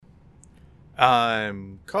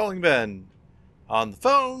I'm calling Ben on the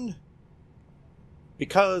phone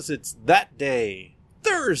because it's that day,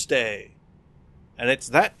 Thursday, and it's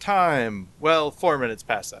that time. Well, 4 minutes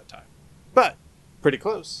past that time, but pretty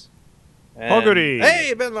close. And, oh, goody.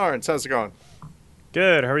 Hey, Ben Lawrence, how's it going?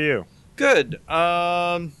 Good. How are you? Good.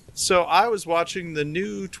 So I was watching the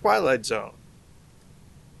new Twilight Zone.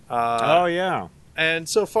 Oh, yeah. And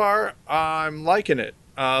so far, I'm liking it.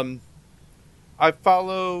 I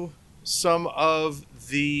follow some of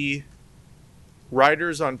the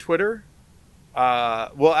writers on Twitter.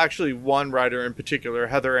 Well, actually, one writer in particular,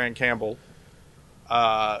 Heather Ann Campbell,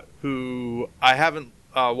 who I haven't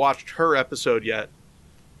watched her episode yet,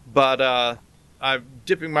 but I'm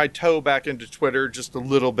dipping my toe back into Twitter just a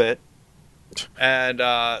little bit, and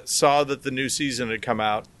saw that the new season had come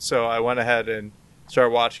out, so I went ahead and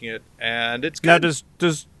started watching it, and it's good. Now,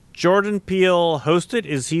 does Jordan Peele host it?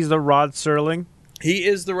 Is he the Rod Serling? He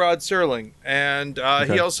is the Rod Serling, and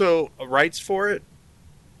Okay. he also writes for it.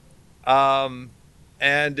 And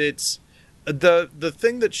it's the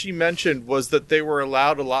thing that she mentioned was that they were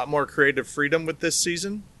allowed a lot more creative freedom with this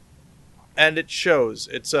season, and it shows.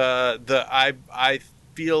 It's I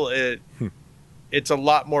feel it. It's a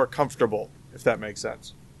lot more comfortable, if that makes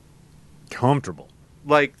sense. Comfortable.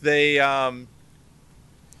 Like they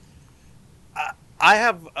I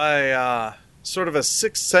have a sort of a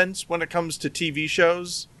sixth sense when it comes to TV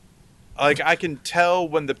shows. Like, I can tell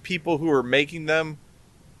when the people who are making them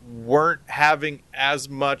weren't having as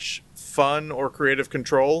much fun or creative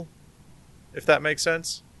control, if that makes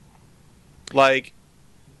sense. Like,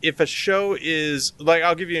 if a show is... Like,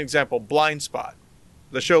 I'll give you an example. Blind Spot.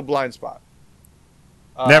 The show Blind Spot.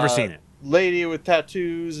 Never seen it. Lady with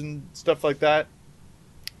tattoos and stuff like that.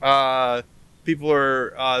 People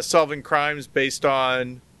are solving crimes based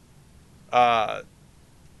on the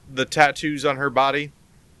tattoos on her body,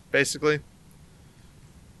 basically.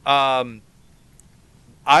 I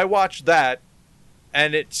watched that,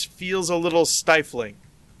 and it feels a little stifling,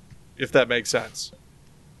 if that makes sense.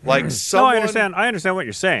 Like someone... No, I understand what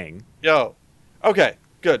you're saying. Yo, okay,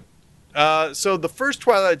 good. So the first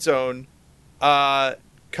Twilight Zone,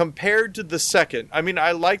 compared to the second, I mean,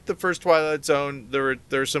 I liked the first Twilight Zone. There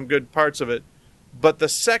were some good parts of it, but the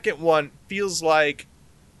second one feels like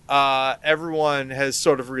everyone has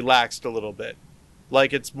sort of relaxed a little bit,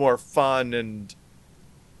 like it's more fun and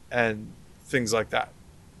things like that.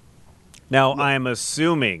 Now, I'm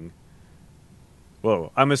assuming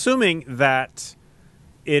that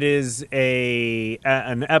it is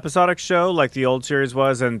an episodic show like the old series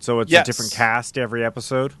was, and so it's Yes. a different cast every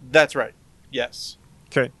episode. That's right. Yes.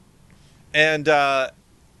 Okay. And the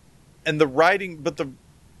writing, but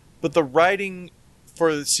the writing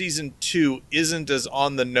for season 2 isn't as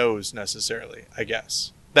on the nose necessarily, I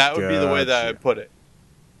guess. That would be the way that I would put it.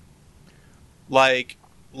 Like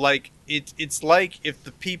it's like if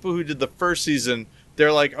the people who did the first season,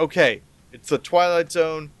 they're like, okay, it's the Twilight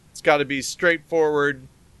Zone, it's got to be straightforward,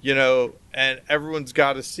 and everyone's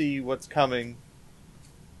got to see what's coming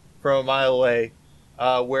from a mile away.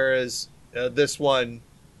 Whereas this one,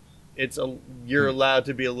 you're allowed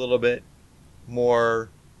to be a little bit more,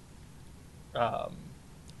 I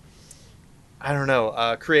don't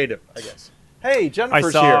know, creative, I guess. Hey,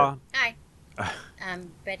 Jennifer's here. Hi.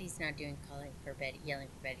 Betty's not doing yelling for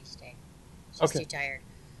Betty today. She's Okay. too tired.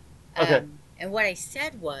 Okay. And what I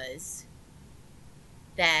said was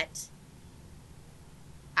that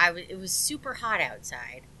it was super hot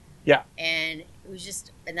outside. Yeah. And it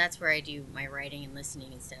was and that's where I do my writing and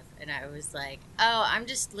listening and stuff. And I was like, oh, I'm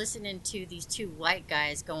just listening to these two white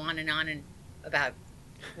guys go on and about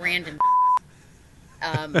random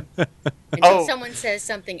until someone says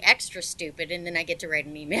something extra stupid, and then I get to write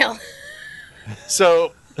an email.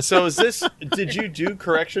 So is this? Did you do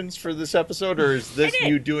corrections for this episode, or is this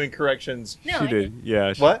you doing corrections? No, She I did.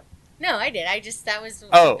 Yeah. What? No, I did. That was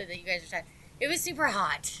something that you guys were talking. It was super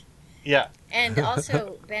hot. Yeah. And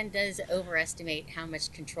also, Ben does overestimate how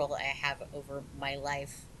much control I have over my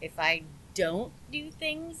life. If I don't do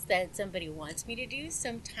things that somebody wants me to do,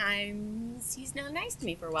 sometimes he's not nice to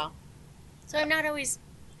me for a while. So I'm not always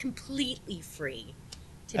completely free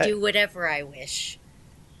to do whatever I wish.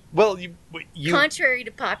 Well, you contrary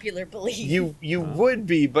to popular belief. You would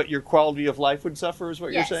be, but your quality of life would suffer, is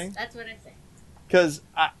what yes, you're saying? That's what I'm saying. Because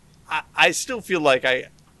I still feel like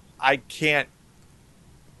I can't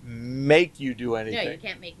make you do anything. No, you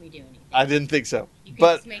can't make me do anything. I didn't think so. You can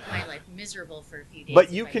but just make my life miserable for a few days.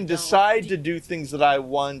 But you can decide to do things that I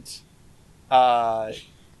want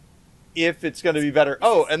if it's going to be better.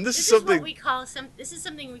 This is something what we call this is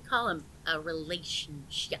something we call a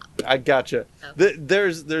relationship. I gotcha. Okay.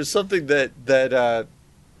 There's something that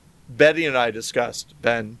Betty and I discussed,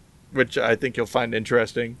 Ben, which I think you'll find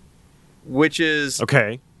interesting, which is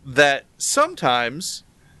Okay. that sometimes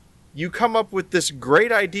you come up with this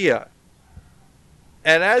great idea,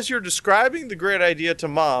 and as you're describing the great idea to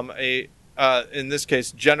Mom, in this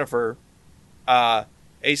case Jennifer, a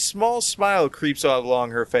small smile creeps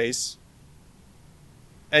along her face,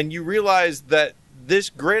 and you realize that this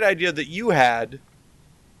great idea that you had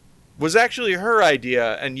was actually her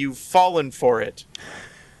idea, and you've fallen for it.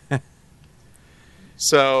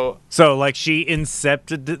 So like she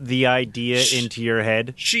incepted the idea into your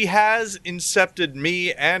head? she has incepted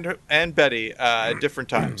me and Betty at different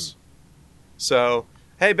times. So,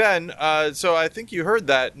 hey, Ben, so I think you heard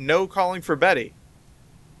that. No calling for Betty.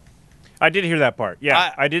 I did hear that part.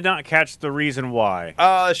 Yeah, I did not catch the reason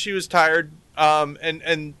why. She was tired.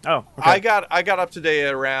 And Oh, okay. I got up today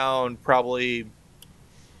at around probably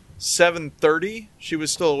 7:30. She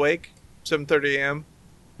was still awake, 7:30 a.m.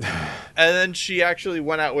 And then she actually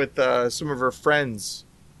went out with some of her friends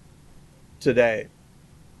today.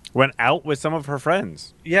 Went out with some of her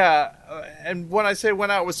friends. Yeah, and when I say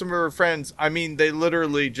went out with some of her friends, I mean they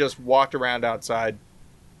literally just walked around outside.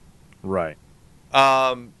 Right.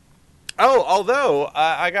 Although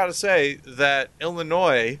I gotta say that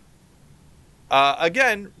Illinois,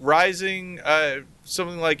 again, rising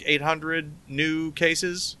something like 800 new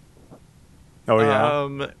cases. Oh,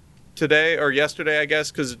 yeah. Today or yesterday, I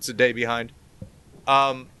guess, because it's a day behind.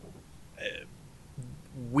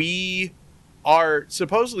 We are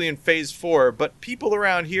supposedly in phase 4, but people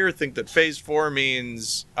around here think that phase 4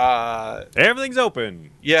 means Everything's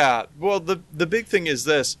open. yeah. Well, the big thing is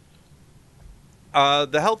this: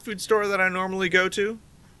 the health food store that I normally go to,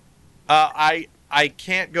 I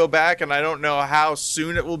can't go back, and I don't know how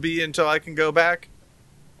soon it will be until I can go back,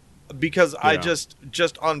 because I just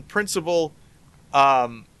on principle.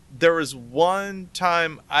 There was one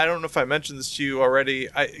time, I don't know if I mentioned this to you already.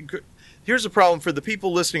 Here's a problem for the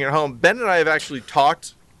people listening at home. Ben and I have actually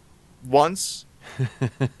talked once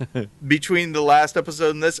between the last episode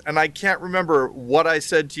and this, and I can't remember what I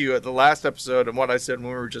said to you at the last episode and what I said when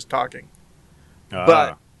we were just talking.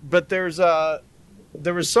 But there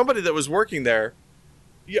was somebody that was working there.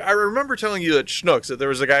 Yeah, I remember telling you at Schnucks that there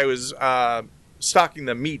was a guy who was stocking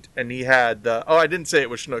the meat, and he had I didn't say it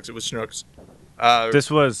was Schnucks, it was Schnucks. This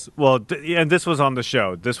was and this was on the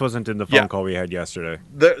show. This wasn't in the phone call we had yesterday.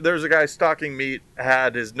 There was a guy stocking meat,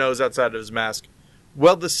 had his nose outside of his mask.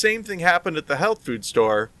 Well, the same thing happened at the health food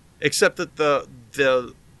store, except that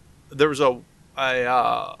there was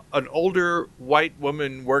an older white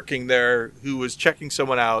woman working there who was checking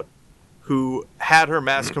someone out, who had her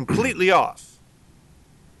mask completely off.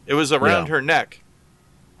 It was around her neck,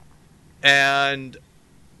 and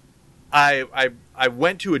I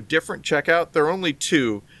went to a different checkout. There are only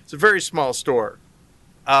 2. It's a very small store.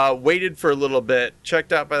 Waited for a little bit,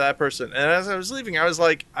 checked out by that person. And as I was leaving, I was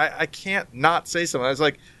like, I can't not say something. I was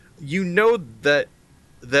like, you know that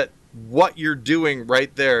what you're doing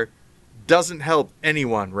right there doesn't help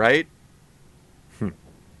anyone, right?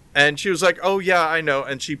 And she was like, oh, yeah, I know.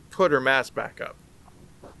 And she put her mask back up.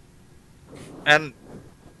 And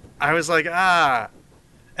I was like,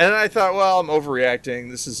 And I thought, well, I'm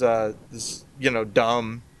overreacting. This is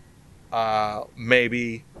dumb.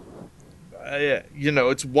 Maybe.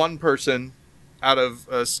 It's one person out of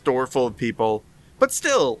a store full of people. But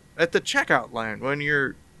still, at the checkout line, when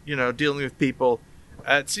you're, dealing with people,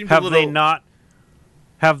 it seems a little...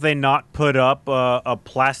 Have they not put up a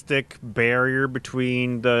plastic barrier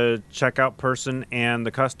between the checkout person and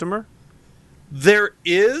the customer? There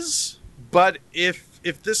is, but if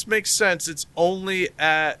this makes sense, it's only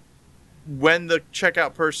at when the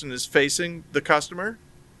checkout person is facing the customer.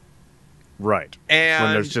 Right. And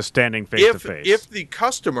when they're just standing face to face. If the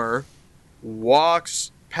customer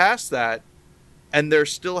walks past that and they're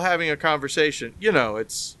still having a conversation,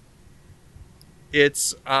 it's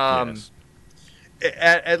yes.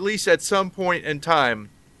 At least at some point in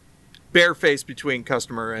time, bare face between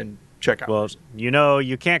customer and checkout. Well,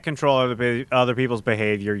 you can't control other people's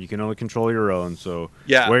behavior. You can only control your own. So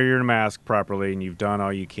wear your mask properly, and you've done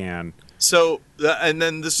all you can. So, and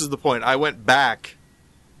then this is the point. I went back.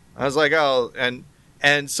 I was like, oh,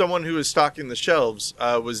 and someone who was stocking the shelves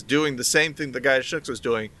was doing the same thing the guy at Schnucks was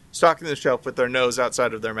doing, stocking the shelf with their nose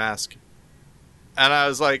outside of their mask. And I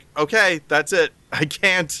was like, okay, that's it. I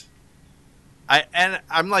can't.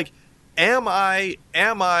 I'm like, am I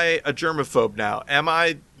a germaphobe now? Am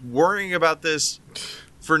I worrying about this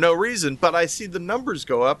for no reason? But I see the numbers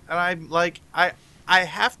go up, and I'm like, I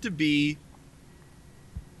have to be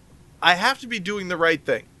doing the right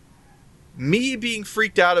thing. Me being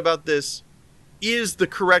freaked out about this is the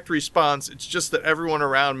correct response. It's just that everyone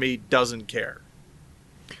around me doesn't care.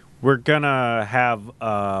 We're gonna have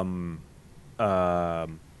a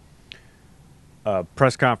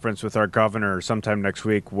press conference with our governor sometime next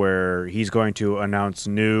week where he's going to announce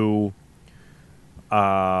new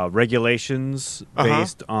regulations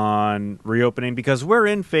based on reopening, because we're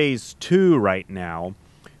in phase 2 right now,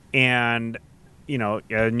 and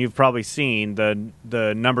and you've probably seen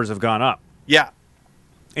the numbers have gone up. Yeah.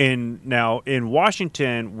 And now in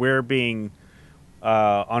Washington, we're being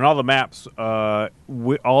on all the maps.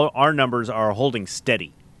 All our numbers are holding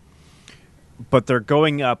steady, but they're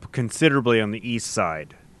going up considerably on the east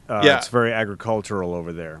side. It's very agricultural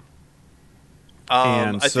over there.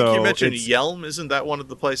 I think you mentioned Yelm. Isn't that one of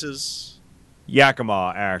the places?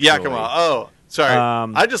 Yakima, actually. Yakima. Oh, sorry.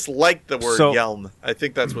 I just like the word Yelm. I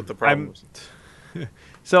think that's what the problem is.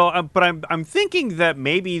 But I'm thinking that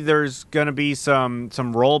maybe there's going to be some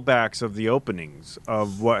rollbacks of the openings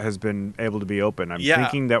of what has been able to be open. I'm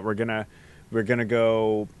thinking that we're gonna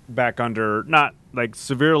go back under, not like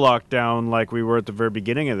severe lockdown like we were at the very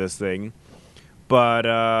beginning of this thing, but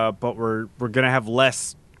we're gonna have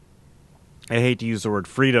less. I hate to use the word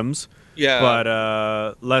freedoms. Yeah.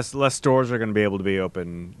 But less stores are going to be able to be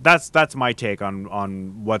open. That's my take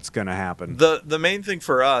on what's going to happen. The main thing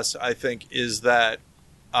for us, I think, is that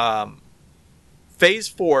Phase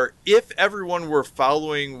 4, if everyone were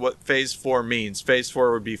following what Phase 4 means, Phase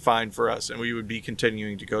 4 would be fine for us, and we would be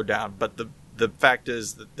continuing to go down. But the fact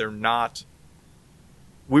is that they're not.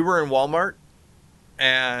 We were in Walmart,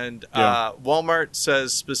 and Walmart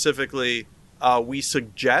says specifically, we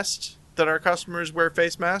suggest that our customers wear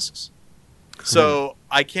face masks. So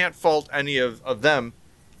I can't fault any of them.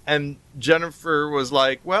 And Jennifer was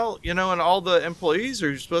like, well, and all the employees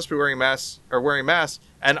are supposed to be wearing masks.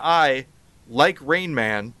 And I, like Rain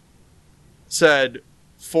Man, said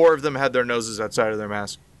 4 of them had their noses outside of their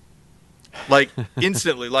mask. Like,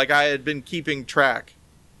 instantly. Like I had been keeping track.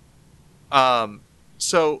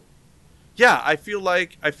 So, yeah, I feel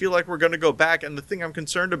like we're going to go back. And the thing I'm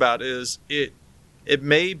concerned about is it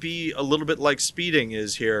may be a little bit like speeding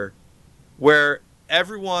is here, where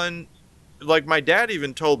everyone, like my dad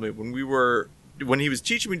even told me when he was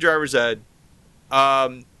teaching me driver's ed,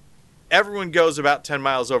 everyone goes about 10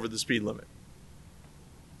 miles over the speed limit.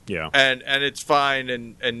 Yeah. And it's fine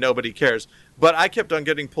and nobody cares. But I kept on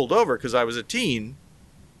getting pulled over because I was a teen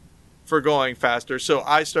for going faster. So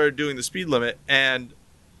I started doing the speed limit, and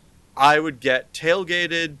I would get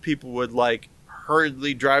tailgated. People would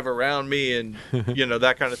hurriedly drive around me and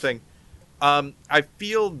that kind of thing. I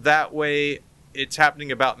feel that way it's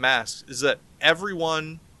happening about masks, is that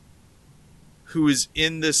everyone who is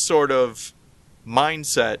in this sort of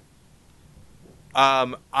mindset,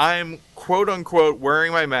 I'm quote unquote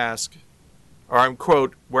wearing my mask, or I'm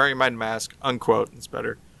quote wearing my mask unquote, it's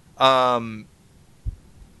better, but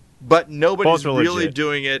nobody's really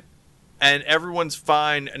doing it, and everyone's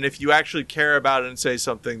fine. And if you actually care about it and say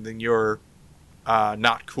something, then you're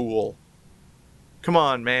not cool. Come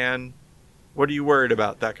on, man. What are you worried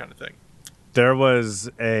about? That kind of thing. There was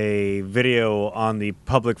a video on the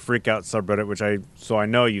public freakout subreddit, so I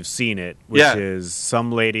know you've seen it, which is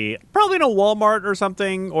some lady, probably in a Walmart or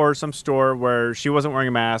something, or some store, where she wasn't wearing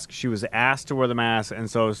a mask. She was asked to wear the mask,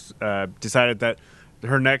 and so decided that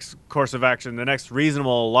her next course of action, the next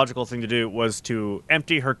reasonable, logical thing to do, was to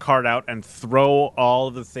empty her cart out and throw all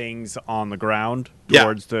of the things on the ground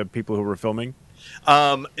towards the people who were filming.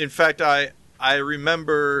 In fact, I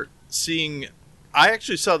remember seeing, I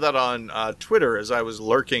actually saw that on Twitter as I was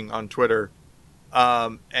lurking on Twitter.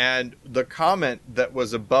 And the comment that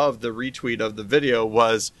was above the retweet of the video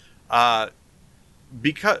was,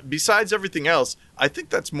 because besides everything else, I think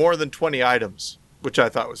that's more than 20 items, which I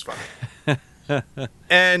thought was funny.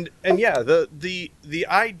 and yeah, the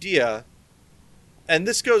idea, and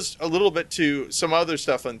this goes a little bit to some other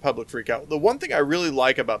stuff on Public Freakout. The one thing I really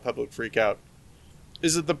like about Public Freakout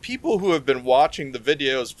is that the people who have been watching the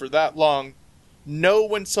videos for that long know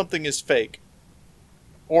when something is fake,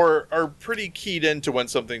 or are pretty keyed into when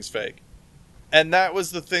something's fake. And that was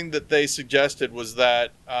the thing that they suggested, was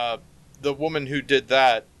that the woman who did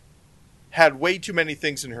that had way too many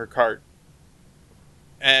things in her cart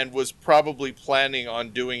and was probably planning on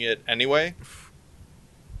doing it anyway.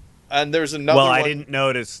 And there's another one. I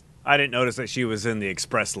didn't notice that she was in the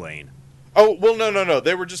express lane. Oh, well, no.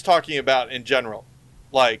 They were just talking about in general.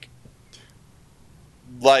 Like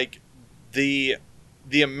the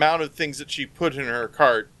amount of things that she put in her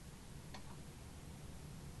cart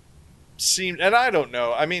seemed, and I don't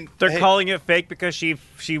know. I mean, they're calling it fake because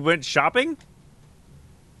she went shopping?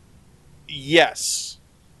 Yes.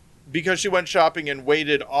 because she went shopping and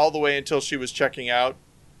waited all the way until she was checking out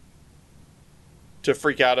to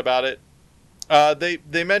freak out about it.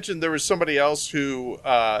 They mentioned there was somebody else who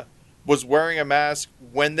was wearing a mask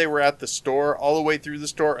when they were at the store, all the way through the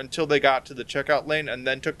store until they got to the checkout lane, and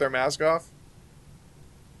then took their mask off.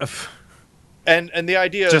 And the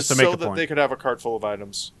idea is so that they could have a cart full of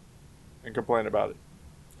items and complain about it.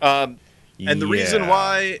 And the reason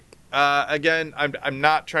why, again, I'm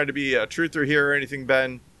not trying to be a truther here or anything,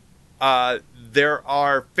 Ben. There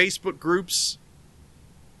are Facebook groups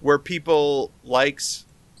where people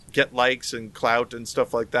get likes and clout and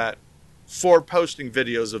stuff like that for posting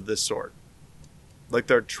videos of this sort. Like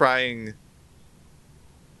they're trying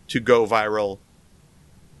to go viral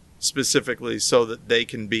specifically so that they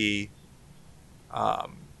can be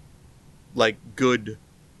like good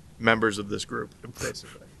members of this group,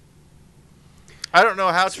 basically. I don't know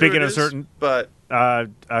how true it is, but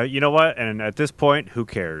you know what? And at this point, who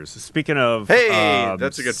cares? Speaking of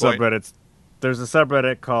that's a good subreddits, there's a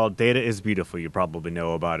subreddit called Data is Beautiful. You probably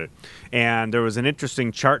know about it. And there was an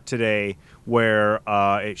interesting chart today where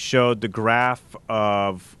it showed the graph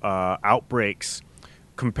of outbreaks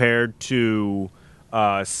compared to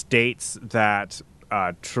states that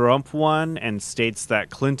Trump won and states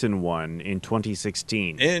that Clinton won in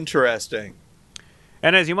 2016. Interesting.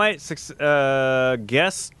 And as you might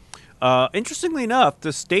guess, interestingly enough,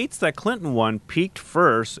 the states that Clinton won peaked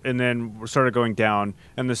first and then started going down,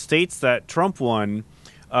 and the states that Trump won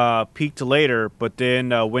peaked later, but then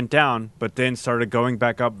went down, but then started going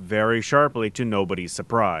back up very sharply to nobody's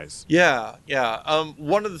surprise. Yeah.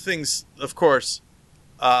 One of the things, of course,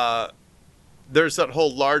 there's that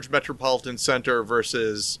whole large metropolitan center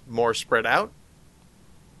versus more spread out,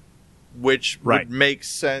 which would make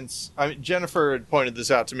sense. I mean, Jennifer had pointed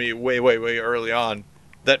this out to me way early on,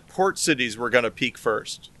 that port cities were going to peak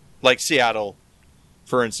first, like Seattle,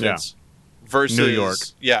 for instance, versus New York.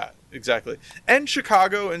 Yeah, exactly. And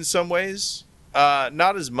Chicago in some ways,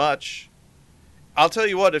 not as much. I'll tell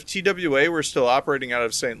you what, if TWA were still operating out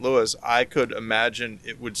of St. Louis, I could imagine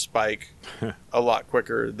it would spike a lot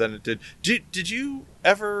quicker than it did. Did you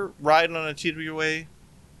ever ride on a TWA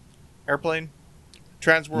airplane?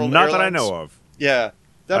 Transworld Not Airlines? that I know of. Yeah.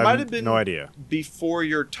 That might have been no idea. Before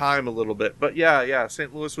your time a little bit. But yeah,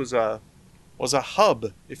 St. Louis was a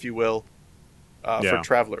hub, if you will, for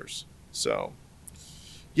travelers. So,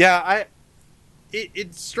 yeah,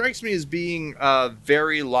 it strikes me as being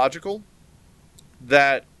very logical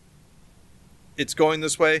that it's going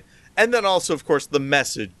this way. And then also, of course, the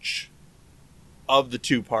message of the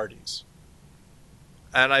two parties.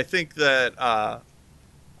 And I think that I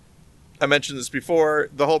mentioned this before,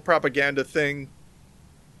 the whole propaganda thing,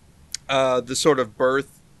 the sort of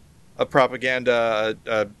birth of propaganda,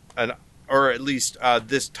 or at least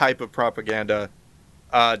this type of propaganda,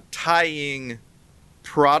 tying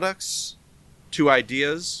products to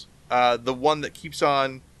ideas. The one that keeps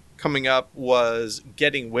on coming up was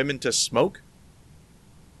getting women to smoke.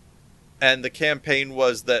 And the campaign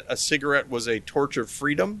was that a cigarette was a torch of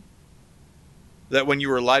freedom. That when you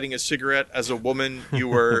were lighting a cigarette as a woman, you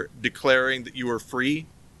were declaring that you were free.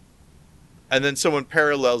 And then someone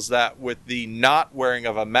parallels that with the not wearing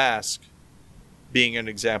of a mask being an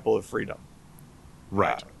example of freedom.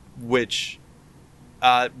 Right. Which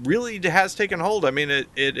really has taken hold. I mean, it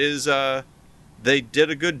is, they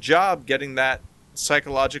did a good job getting that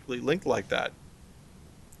psychologically linked like that.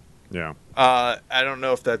 Yeah. I don't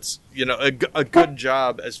know if that's, a good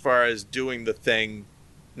job as far as doing the thing.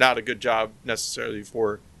 Not a good job necessarily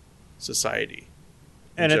for society.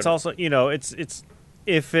 And it's also, it's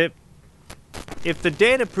if the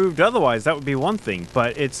data proved otherwise, that would be one thing.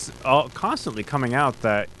 But it's constantly coming out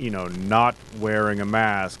that, not wearing a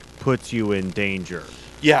mask puts you in danger.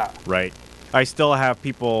 Yeah. Right. I still have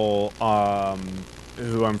people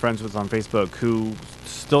who I'm friends with on Facebook who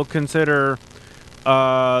still consider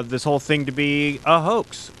this whole thing to be a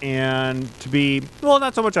hoax and to be, well,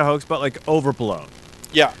 not so much a hoax, but like overblown.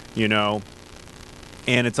 Yeah.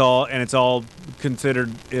 And it's all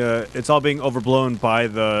considered it's all being overblown by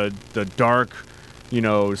the dark,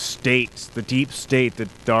 states, the deep state, the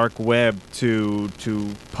dark web to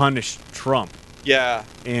punish Trump. Yeah.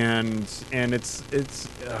 And it's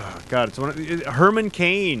God, it's Herman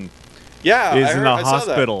Cain. Yeah, is in the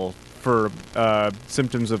hospital for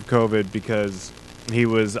symptoms of COVID because he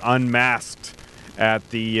was unmasked at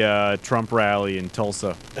the Trump rally in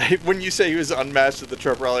Tulsa. When you say he was unmasked at the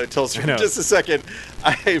Trump rally in Tulsa, for just a second,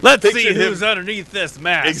 let's see who's underneath this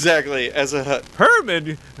mask. Exactly, as a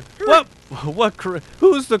Herman. What?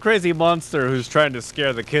 Who's the crazy monster who's trying to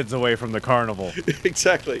scare the kids away from the carnival?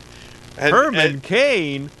 Exactly. Herman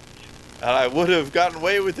Cain. And I would have gotten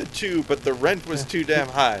away with it too, but the rent was too damn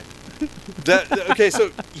high. Okay,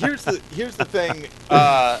 so here's the thing.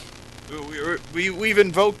 We've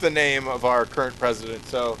invoked the name of our current president,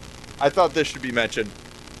 so I thought this should be mentioned.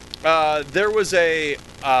 There was a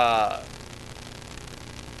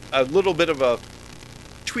little bit of a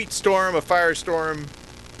tweet storm, a firestorm,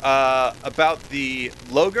 about the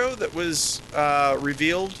logo that was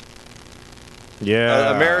revealed.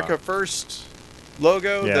 Yeah. America First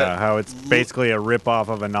logo. Yeah, how it's basically a ripoff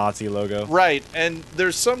of a Nazi logo. Right, and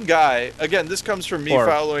there's some guy, again, this comes from me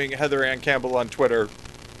following Heather Ann Campbell on Twitter.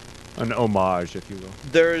 An homage, if you will.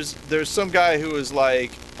 There's some guy who was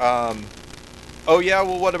like, oh yeah,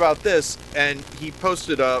 well what about this? And he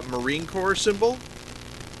posted a Marine Corps symbol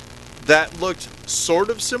that looked sort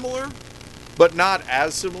of similar, but not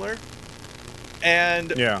as similar.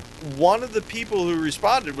 And one of the people who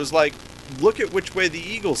responded was like, look at which way the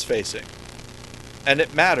eagle's facing. And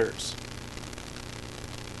it matters.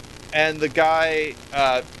 And the guy,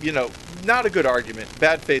 not a good argument,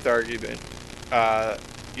 bad faith argument,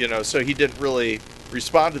 so he didn't really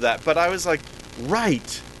respond to that. But I was like,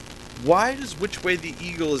 right, why does which way the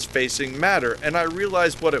eagle is facing matter? And I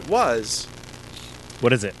realized what it was.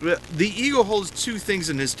 What is it? The eagle holds two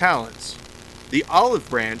things in his talons, the olive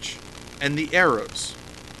branch and the arrows.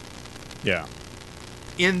 Yeah.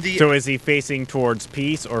 So is he facing towards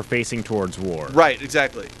peace or facing towards war? Right,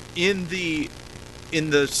 exactly. In the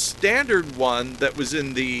standard one that was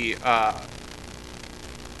in the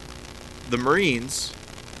Marines,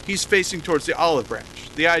 he's facing towards the olive branch.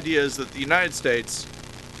 The idea is that the United States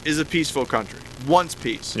is a peaceful country, wants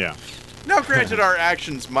peace. Yeah. Now, granted, our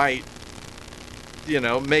actions might,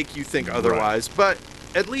 make you think otherwise, but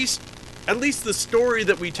at least the story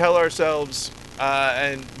that we tell ourselves.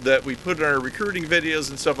 And that we put in our recruiting videos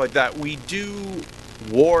and stuff like that. We do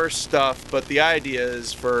war stuff, but the idea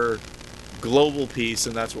is for global peace,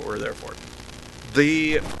 and that's what we're there for.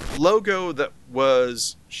 The logo that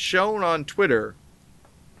was shown on Twitter,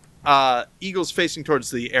 eagles facing towards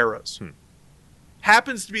the arrows,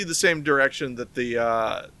 happens to be the same direction that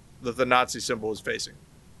the Nazi symbol is facing,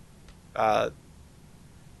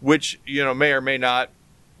 which may or may not.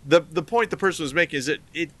 The point the person was making is that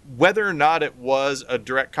whether or not it was a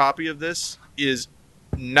direct copy of this is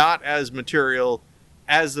not as material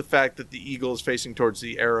as the fact that the eagle is facing towards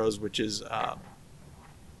the arrows, which is,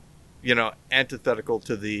 antithetical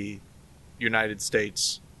to the United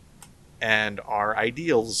States and our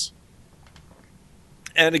ideals.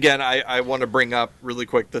 And again, I want to bring up really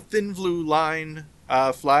quick the thin blue line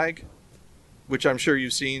flag, which I'm sure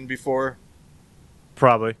you've seen before.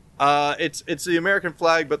 Probably. It's the American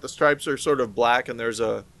flag, but the stripes are sort of black, and there's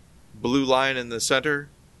a blue line in the center.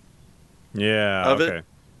 Yeah. Of it.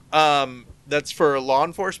 That's for law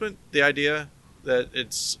enforcement. The idea that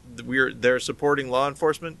they're supporting law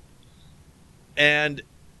enforcement, and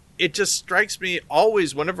it just strikes me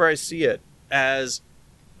always whenever I see it as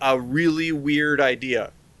a really weird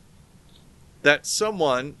idea that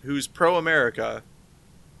someone who's pro-America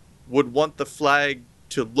would want the flag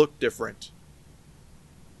to look different.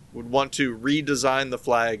 Would want to redesign the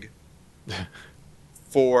flag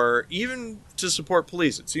for even to support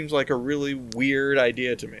police. It seems like a really weird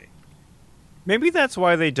idea to me. Maybe that's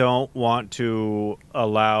why they don't want to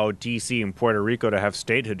allow DC and Puerto Rico to have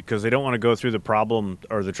statehood, because they don't want to go through the problem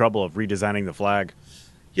or the trouble of redesigning the flag.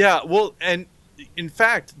 Yeah, well, and in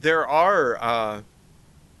fact, there are,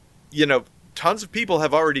 tons of people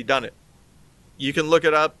have already done it. You can look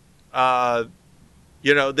it up.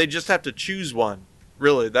 They just have to choose one.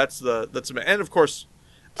 Really, and of course,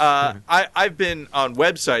 I've been on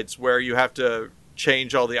websites where you have to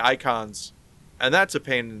change all the icons, and that's a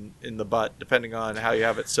pain in the butt, depending on how you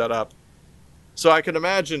have it set up. So I can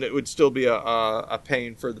imagine it would still be a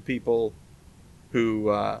pain for the people who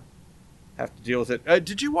have to deal with it.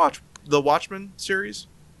 Did you watch the Watchmen series?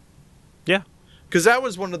 Yeah, because that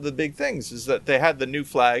was one of the big things, is that they had the new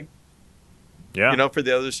flag. Yeah, for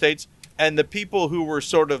the other states, and the people who were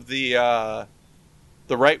sort of the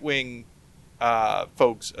right-wing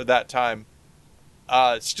folks at that time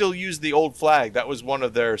still used the old flag. That was one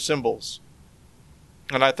of their symbols,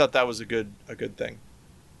 and I thought that was a good thing.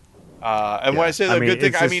 When I say good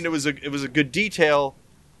thing, I mean it was a good detail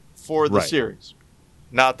for the series.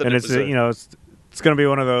 Not that it's going to be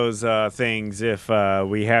one of those things. If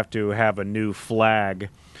we have to have a new flag,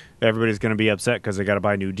 everybody's going to be upset because they got to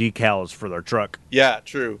buy new decals for their truck. Yeah,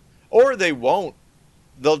 true. Or they won't.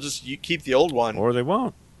 They'll just keep the old one. Or they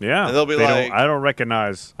won't. Yeah. And they'll be I don't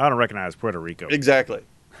recognize Puerto Rico. Exactly.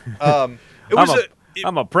 I'm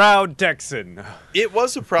a proud Texan. It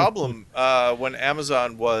was a problem when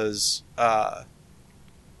Amazon was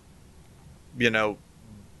you know,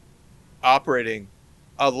 operating,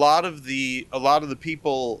 a lot of the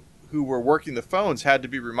people who were working the phones had to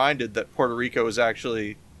be reminded that Puerto Rico is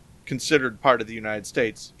actually considered part of the United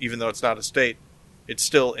States, even though it's not a state. It's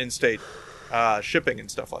still in-state shipping and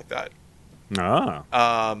stuff like that.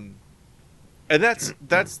 And that's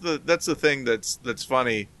the thing that's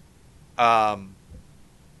funny.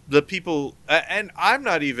 The people, and I'm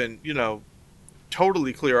not even,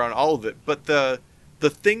 totally clear on all of it, but the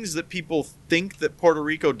things that people think that Puerto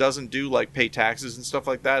Rico doesn't do, like pay taxes and stuff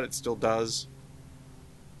like that, it still does.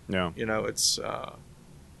 No. It's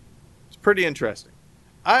pretty interesting.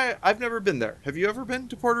 I've never been there. Have you ever been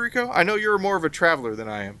to Puerto Rico? I know you're more of a traveler than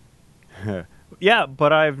I am. Yeah,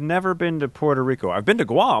 but I've never been to Puerto Rico. I've been to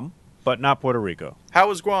Guam, but not Puerto Rico. How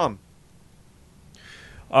was Guam?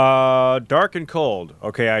 Dark and cold.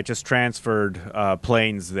 Okay, I just transferred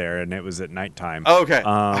planes there, and it was at nighttime. Oh, okay.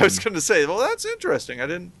 I was going to say, well, that's interesting. I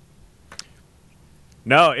didn't.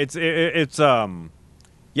 No, it's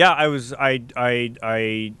yeah.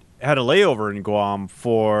 I had a layover in Guam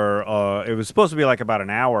for it was supposed to be like about an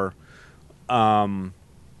hour.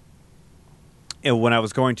 When I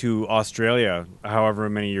was going to Australia, however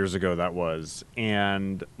many years ago that was,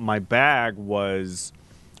 and my bag was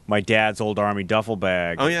my dad's old Army duffel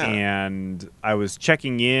bag. Oh, yeah. And I was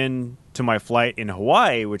checking in to my flight in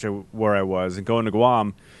Hawaii, where I was, and going to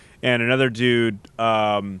Guam, and another dude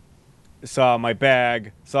saw my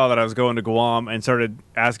bag, saw that I was going to Guam, and started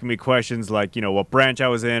asking me questions like, what branch I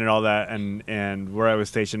was in and all that, and where I was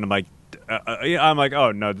stationed. I'm like,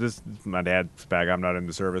 oh no, this is my dad's bag. I'm not in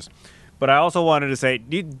the service. But I also wanted to say,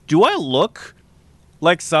 do I look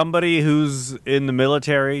like somebody who's in the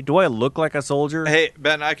military? Do I look like a soldier? Hey,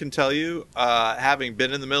 Ben, I can tell you, having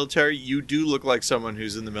been in the military, you do look like someone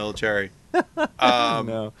who's in the military.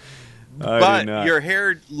 No, but your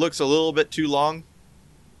hair looks a little bit too long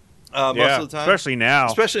most of the time. Especially now.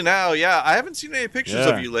 Especially now, yeah. I haven't seen any pictures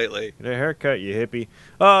of you lately. Get a haircut, you hippie.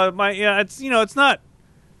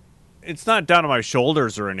 It's not down to my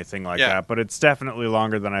shoulders or anything like that, but it's definitely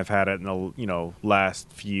longer than I've had it in the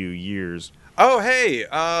last few years. Oh, hey,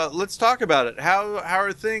 let's talk about it. How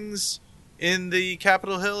are things in the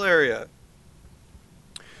Capitol Hill area?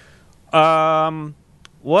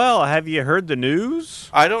 Well, have you heard the news?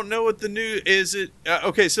 I don't know what the news is.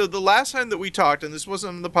 Okay, so the last time that we talked, and this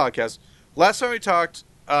wasn't on the podcast, last time we talked,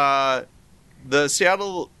 the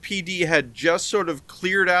Seattle PD had just sort of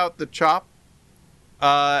cleared out the CHOP.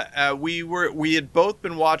 We had both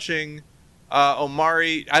been watching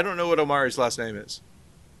Omari. I don't know what Omari's last name is.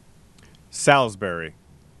 Salisbury.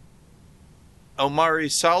 Omari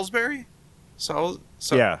Salisbury?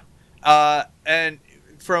 Yeah. And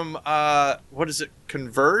from what is it?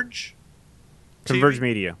 Converge? Converge TV?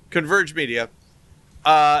 Media. Converge Media.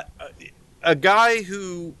 A guy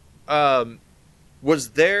who was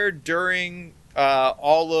there during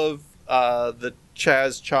all of the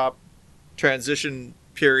Chaz Chop transition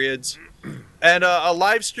periods, and a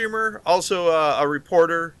live streamer, also a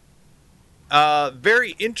reporter.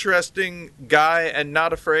 Very interesting guy, and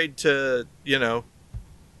not afraid to,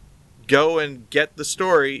 go and get the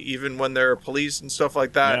story, even when there are police and stuff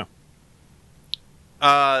like that.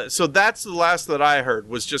 Yeah. So that's the last that I heard,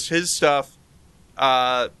 was just his stuff,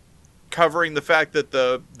 covering the fact that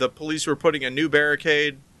the police were putting a new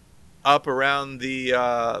barricade up around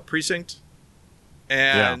the precinct,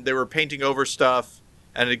 and they were painting over stuff,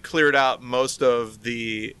 and it cleared out most of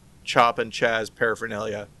the Chop and Chaz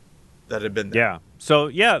paraphernalia that had been there. Yeah. So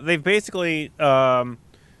they've basically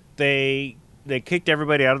they kicked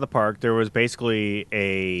everybody out of the park. There was basically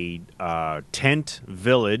a tent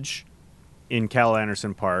village in Cal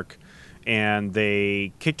Anderson Park, and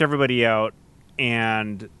they kicked everybody out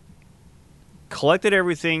and collected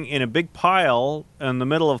everything in a big pile in the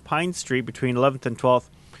middle of Pine Street between 11th and 12th,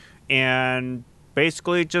 and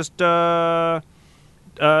basically just threw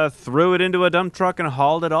it into a dump truck and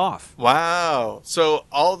hauled it off. Wow. So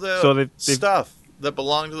all the stuff that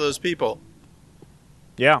belonged to those people,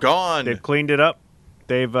 gone. They've cleaned it up.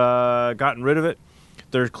 They've gotten rid of it.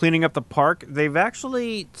 They're cleaning up the park. They've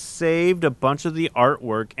actually saved a bunch of the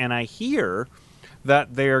artwork, and I hear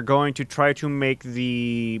that they are going to try to make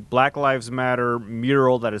the Black Lives Matter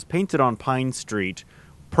mural that is painted on Pine Street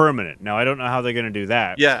permanent. Now, I don't know how they're going to do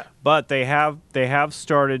that. Yeah. But they have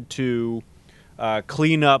started to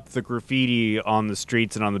clean up the graffiti on the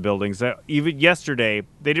streets and on the buildings. Even yesterday,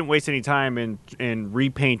 they didn't waste any time in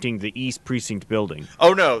repainting the East Precinct building.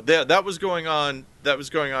 Oh no, that was going on. That was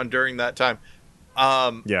going on during that time.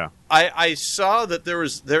 I saw that there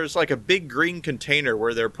was like a big green container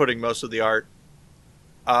where they're putting most of the art.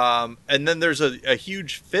 And then there's a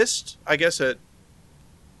huge fist, I guess, at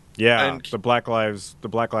Yeah, and the Black Lives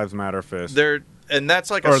Matter fist. And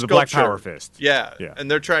that's like a or sculpture. the Black Power fist. Yeah, Yeah.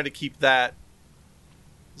 And they're trying to keep that.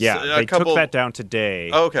 Yeah, they took that down today.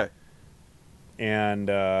 Oh, okay. And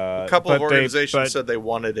a couple of organizations said they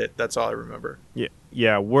wanted it. That's all I remember.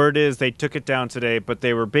 Yeah. Word is they took it down today, but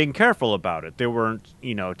they were being careful about it. They weren't,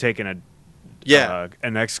 taking an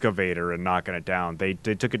excavator and knocking it down. They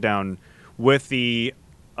took it down with the.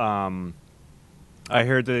 I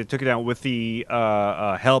heard that they took it down with the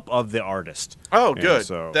help of the artist. Oh, good.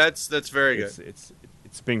 So that's very good.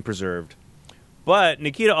 It's being preserved. But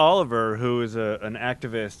Nikita Oliver, who is an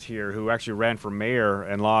activist here, who actually ran for mayor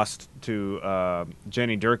and lost to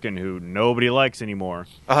Jenny Durkin, who nobody likes anymore.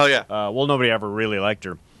 Oh yeah. Well, nobody ever really liked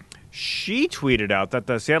her. She tweeted out that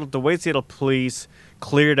the way Seattle police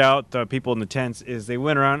cleared out the people in the tents is they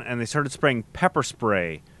went around and they started spraying pepper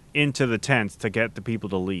spray into the tents to get the people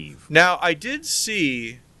to leave. Now I did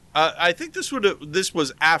see. I think this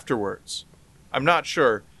was afterwards. I'm not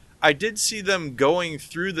sure. I did see them going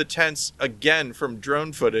through the tents again from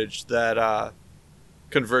drone footage that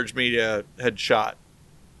Converge Media had shot,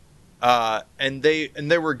 and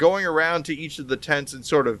they were going around to each of the tents and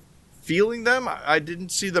sort of feeling them. I didn't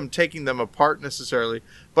see them taking them apart necessarily,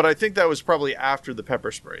 but I think that was probably after the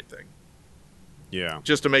pepper spray thing. Yeah,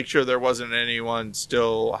 just to make sure there wasn't anyone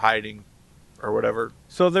still hiding or whatever.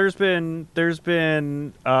 So there's been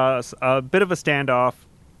a bit of a standoff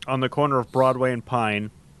on the corner of Broadway and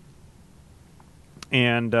Pine.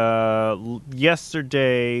 And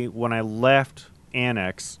yesterday, when I left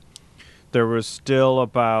Annex, there was still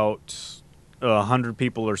about 100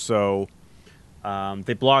 people or so.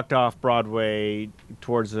 They blocked off Broadway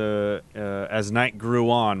towards as night grew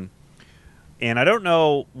on. And I don't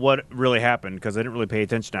know what really happened because I didn't really pay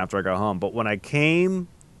attention after I got home. But when I came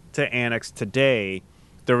to Annex today,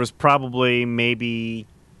 there was probably maybe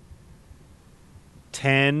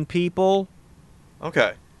 10 people.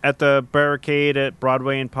 Okay. At the barricade at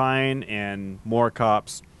Broadway and Pine, and more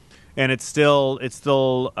cops, and it's still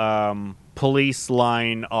police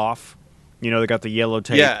line off. They got the yellow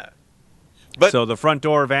tape. Yeah, but so the front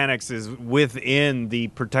door of Annex is within the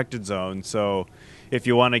protected zone. So if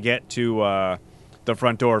you want to get to the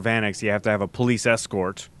front door of Annex, you have to have a police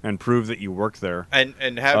escort and prove that you work there. And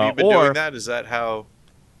have you been doing that? Is that how?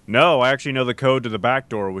 No, I actually know the code to the back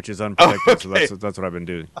door, which is unprotected. Okay. So that's what I've been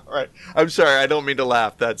doing. All right. I'm sorry. I don't mean to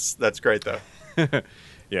laugh. That's great though.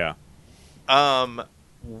 Yeah.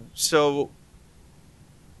 So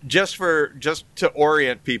just to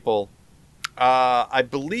orient people, I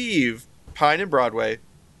believe Pine and Broadway,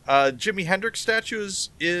 Jimi Hendrix statue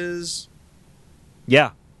is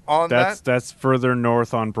yeah on that's further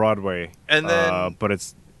north on Broadway, and then but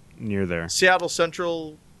it's near there. Seattle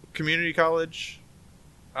Central Community College.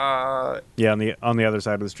 Yeah, on the other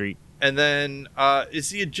side of the street. And then,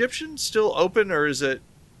 is the Egyptian still open, or is it?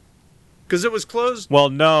 Because it was closed. Well,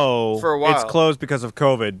 no, for a while. It's closed because of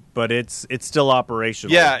COVID, but it's still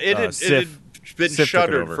operational. Yeah, it had been Sif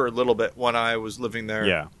shuttered for a little bit when I was living there.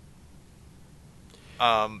 Yeah.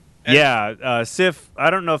 Sif. I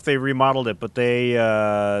don't know if they remodeled it, but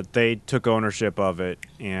they took ownership of it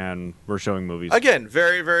and were showing movies again.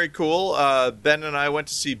 Very, very cool. Ben and I went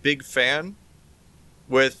to see Big Fan.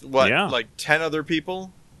 With like 10 other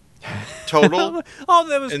people total?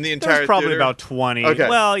 There was in the entire probably theater? About 20. Okay.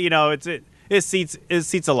 Well, it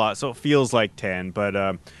seats a lot, so it feels like 10.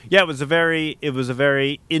 But it was a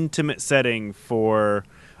very intimate setting for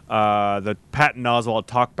the Patton Oswalt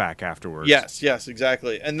talkback afterwards. Yes,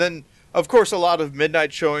 exactly. And then, of course, a lot of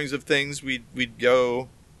midnight showings of things we'd go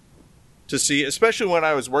to see, especially when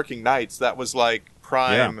I was working nights. That was like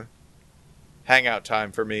prime hangout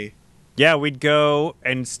time for me. Yeah, we'd go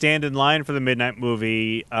and stand in line for the midnight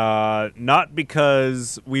movie, not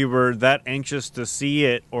because we were that anxious to see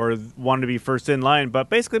it or wanted to be first in line, but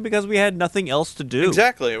basically because we had nothing else to do.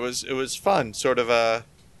 Exactly. It was fun, sort of a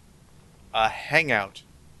hangout,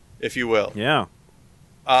 if you will. Yeah.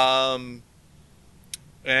 And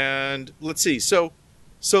let's see. So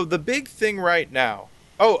the big thing right now.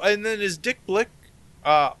 Oh, and then is Dick Blick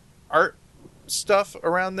art stuff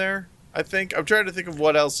around there? I think I'm trying to think of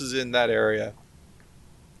what else is in that area.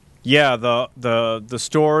 Yeah, the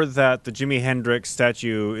store that the Jimi Hendrix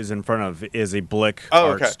statue is in front of is a Blick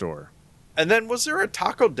art store. And then was there a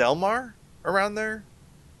Taco Del Mar around there?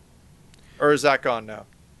 Or is that gone now?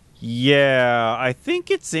 Yeah, I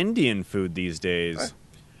think it's Indian food these days.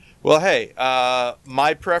 Well, hey,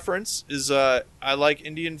 my preference is I like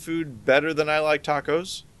Indian food better than I like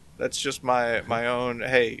tacos. That's just my own,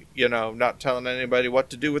 hey, not telling anybody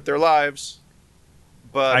what to do with their lives.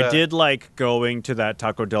 But I did like going to that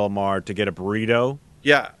Taco Del Mar to get a burrito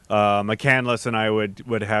Yeah. McCandless and I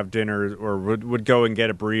would have dinner or would go and get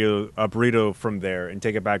a burrito from there and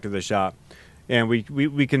take it back to the shop. And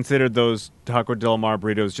we considered those Taco Del Mar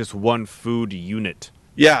burritos just one food unit.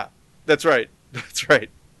 Yeah, that's right. That's right.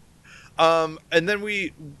 And then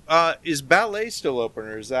is Ballet still open,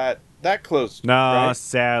 or is that close? No, right?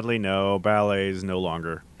 Sadly, no. Ballet is no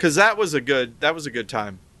longer. Because that was a good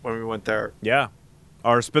time when we went there. Yeah.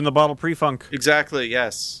 Our Spin the Bottle pre-funk. Exactly,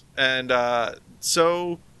 yes. And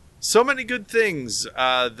so many good things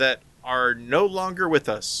that are no longer with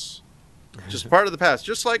us. Just part of the past.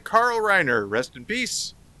 Just like Carl Reiner, rest in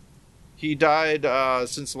peace. He died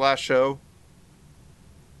since the last show.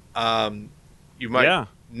 You might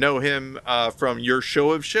know him from Your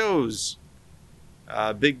Show of Shows.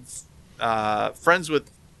 Big friends with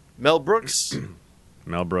Mel Brooks.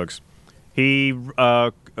 Mel Brooks. He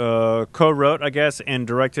co-wrote, I guess, and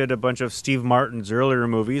directed a bunch of Steve Martin's earlier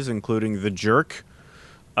movies, including The Jerk,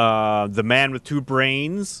 The Man with Two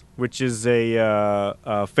Brains, which is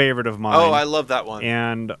a favorite of mine. Oh, I love that one.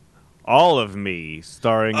 And All of Me,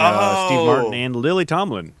 starring Steve Martin and Lily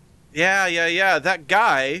Tomlin. Yeah. That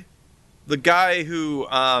guy, the guy who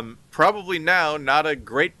probably now not a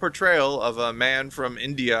great portrayal of a man from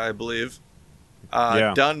India, I believe,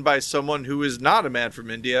 done by someone who is not a man from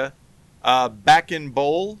India. Back in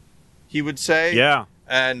bowl, he would say. Yeah.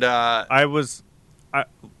 And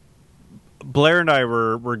Blair and I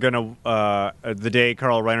were gonna the day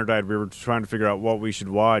Carl Reiner died, we were trying to figure out what we should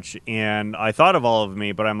watch, and I thought of All of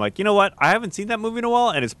Me, but I'm like, you know what? I haven't seen that movie in a while,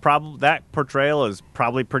 and it's probably that portrayal is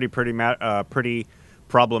probably pretty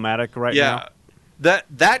problematic right now. Yeah,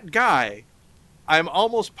 that guy, I'm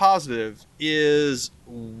almost positive is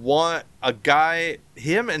a guy.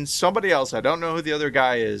 Him and somebody else, I don't know who the other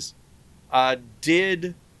guy is,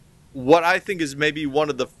 did what I think is maybe one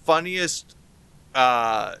of the funniest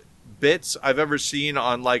bits I've ever seen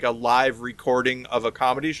on like a live recording of a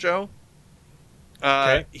comedy show.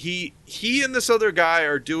 Okay. He and this other guy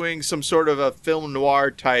are doing some sort of a film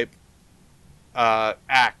noir type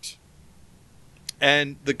act,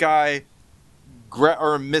 and the guy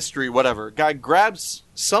or a mystery, whatever. Guy grabs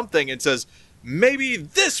something and says, "Maybe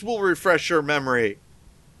this will refresh your memory,"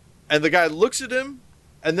 and the guy looks at him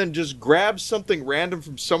and then just grabs something random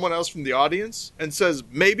from someone else from the audience and says,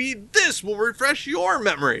 "Maybe this will refresh your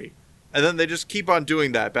memory." And then they just keep on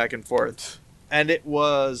doing that back and forth. And it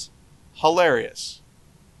was hilarious.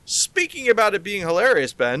 Speaking about it being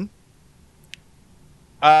hilarious, Ben,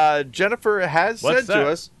 Jennifer has said to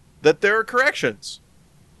us that there are corrections.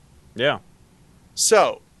 Yeah.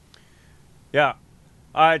 So. Yeah.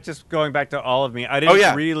 Just going back to All of Me, I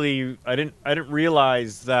didn't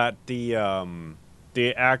realize that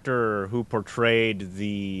the actor who portrayed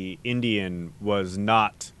the Indian was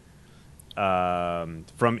not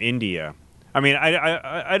from India. I mean,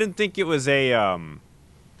 I didn't think it was a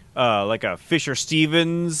like a Fisher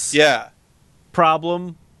Stevens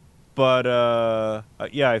problem, but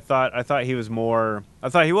I thought he was more. I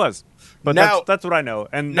thought he was, but now, that's what I know,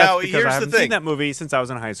 and that's because I haven't seen that movie since I was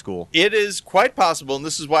in high school. It is quite possible, and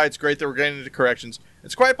this is why it's great that we're getting into corrections.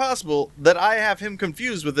 It's quite possible that I have him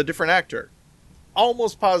confused with a different actor.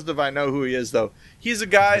 Almost positive I know who he is, though. He's a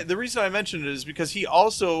guy. The reason I mentioned it is because he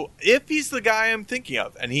also, if he's the guy I'm thinking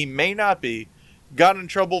of, and he may not be, got in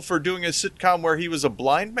trouble for doing a sitcom where he was a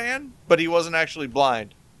blind man, but he wasn't actually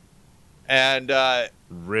blind. And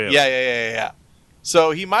really, yeah.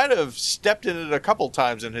 So he might have stepped in it a couple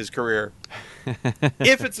times in his career,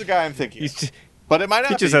 if it's the guy I'm thinking of. But it might not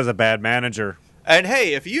be. He just has a bad manager. And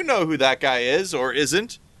hey, if you know who that guy is or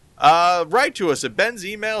isn't, write to us at Ben's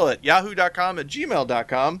email at yahoo.com at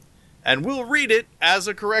gmail.com, and we'll read it as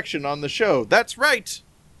a correction on the show. That's right.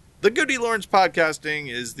 The GudeLaurance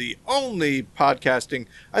Podcasting is the only podcasting.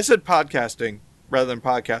 I said podcasting rather than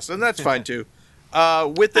podcast, and that's fine too.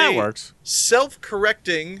 With that a works.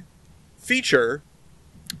 Self-correcting feature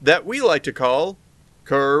that we like to call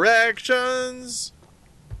corrections.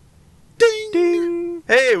 Ding! Ding!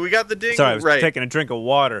 Hey, we got the ding. Sorry, I was right. taking a drink of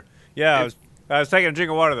water. Yeah, I was taking a drink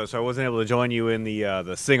of water, though, so I wasn't able to join you in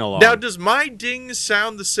the sing-along. Now, does my ding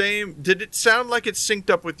sound the same? Did it sound like it's synced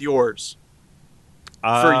up with yours?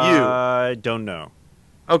 For you? I don't know.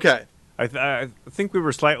 Okay. I think we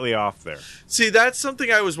were slightly off there. See, that's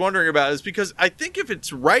something I was wondering about, is because I think if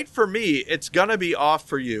it's right for me, it's going to be off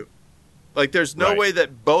for you. Like, there's no way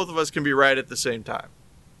that both of us can be right at the same time.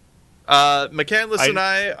 McCandless and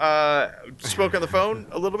I spoke on the phone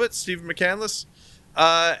a little bit, Stephen McCandless.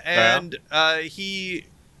 And he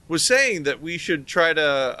was saying that we should try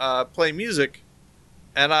to play music,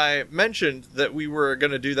 and I mentioned that we were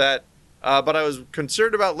going to do that, but I was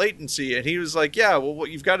concerned about latency, and he was like, yeah, well, what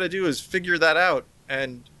you've got to do is figure that out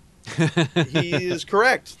and he is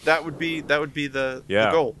correct. That would be the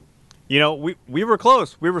goal. You know, we were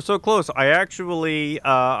close. We were so close. I actually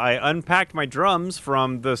I unpacked my drums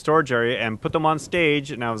from the storage area and put them on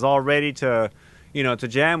stage, and I was all ready to, to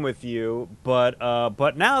jam with you. But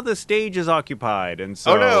now the stage is occupied, and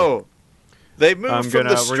so oh no, they moved from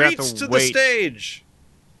the streets to the stage.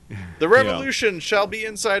 The revolution shall be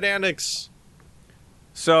inside Annex.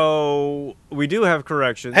 So we do have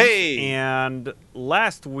corrections. Hey, and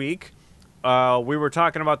last week. We were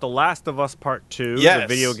talking about The Last of Us Part 2, yes. The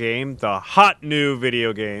video game, the hot new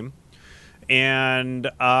video game. And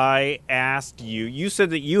I asked you, you said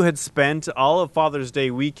that you had spent all of Father's Day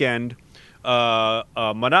weekend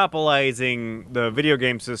monopolizing the video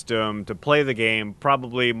game system to play the game,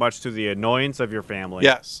 probably much to the annoyance of your family.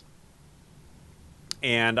 Yes.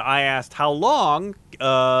 And I asked how long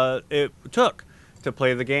it took to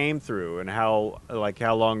play the game through and how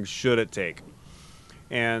long should it take.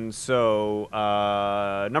 And so,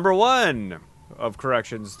 number one of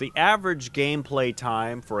corrections, the average gameplay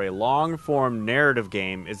time for a long-form narrative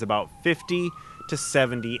game is about 50 to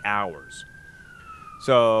 70 hours.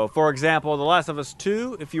 So, for example, The Last of Us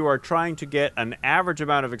 2, if you are trying to get an average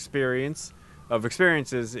amount of experiences,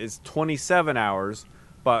 is 27 hours,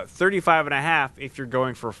 but 35 and a half if you're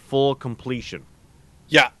going for full completion.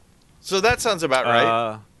 Yeah. So that sounds about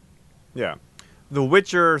right. Yeah. The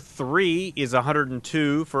Witcher 3 is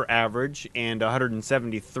 102 for average and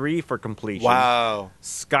 173 for completion. Wow.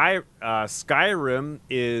 Skyrim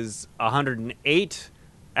is 108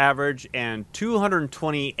 average and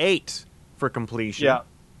 228 for completion. Yeah.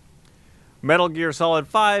 Metal Gear Solid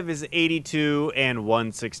 5 is 82 and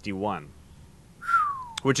 161.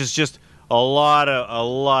 Which is just a lot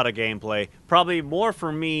of gameplay. Probably more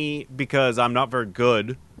for me because I'm not very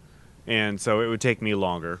good. And so it would take me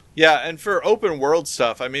longer. Yeah, and for open world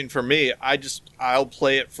stuff, I mean, for me, I'll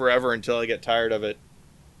play it forever until I get tired of it.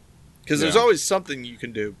 Because there's always something you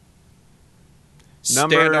can do.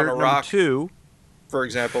 Stand on a rock, 2, for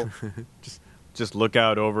example. just look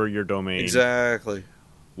out over your domain. Exactly.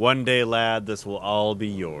 One day, lad, this will all be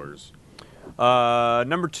yours.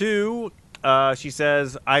 Number 2, she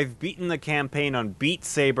says, I've beaten the campaign on Beat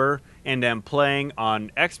Saber and am playing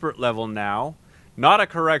on expert level now. Not a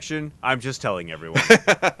correction. I'm just telling everyone.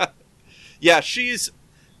 Yeah,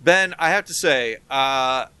 Ben, I have to say,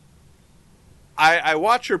 I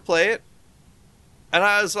watch her play it,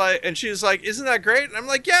 and she was like, isn't that great? And I'm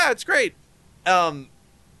like, yeah, it's great. And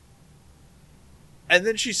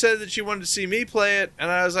then she said that she wanted to see me play it,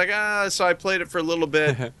 and I was like, so I played it for a little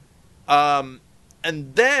bit. And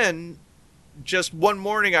then just one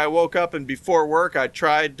morning I woke up, and before work I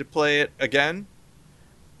tried to play it again.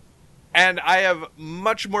 And I have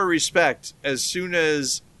much more respect as soon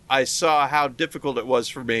as I saw how difficult it was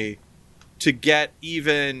for me to get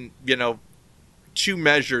even, 2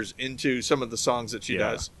 measures into some of the songs that she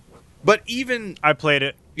does. But even... I played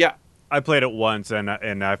it. Yeah. I played it once, and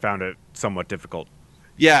I found it somewhat difficult.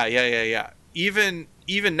 Yeah. Even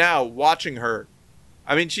now, watching her,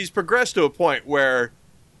 I mean, she's progressed to a point where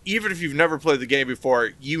even if you've never played the game before,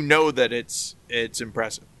 you know that it's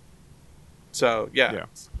impressive. So, yeah.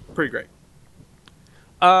 It's pretty great.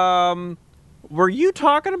 Were you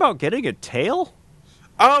talking about getting a tail?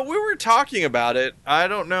 We were talking about it. I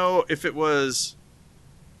don't know if it was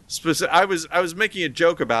specific. I was making a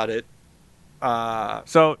joke about it.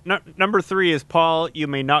 So number 3 is Paul. You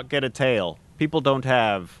may not get a tail. People don't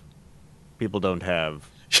have.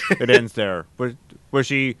 It ends there. Was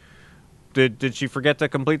she? Did she forget to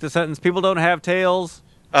complete the sentence? People don't have tails.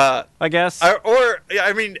 I guess.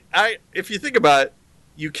 If you think about it,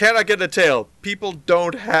 you cannot get a tail. People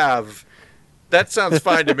don't have. That sounds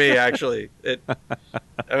fine to me. Actually, that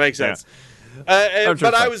makes sense. Yeah.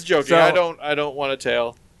 But I was joking. So, I don't want a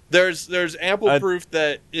tail. There's ample proof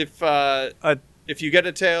that if you get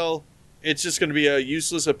a tail, it's just going to be a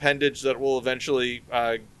useless appendage that will eventually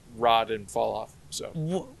rot and fall off. So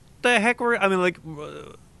what the heck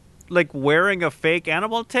like wearing a fake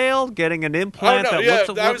animal tail, getting an implant. Oh, no, yeah,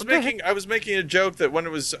 I was making a joke that when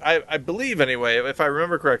it was, I believe anyway, if I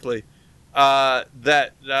remember correctly,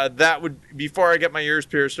 that would, before I get my ears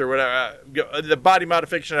pierced or whatever, the body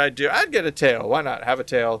modification I'd get a tail. Why not have a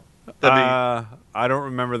tail? I don't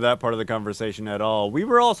remember that part of the conversation at all. We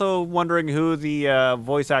were also wondering who the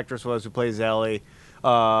voice actress was who plays Ellie.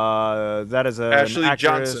 That is an actress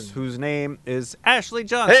Johnson, whose name is Ashley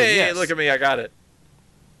Johnson. Hey, yes. Look at me, I got it.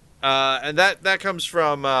 And that comes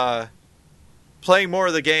from playing more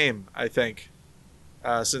of the game, I think,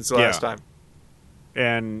 since the last time.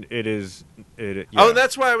 And it is... Yeah. Oh,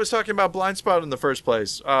 that's why I was talking about Blind Spot in the first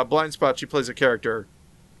place. Blind Spot, she plays a character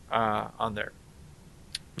on there.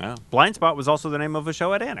 Blind Spot was also the name of a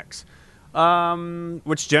show at Annex,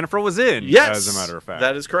 which Jennifer was in, Yes, as a matter of fact.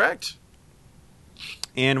 That is correct.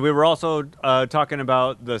 And we were also talking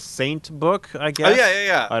about the Saint book, I guess. Oh,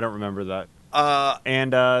 yeah. I don't remember that.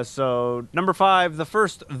 And so, number 5, the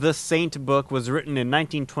first The Saint book was written in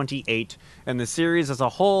 1928, and the series as a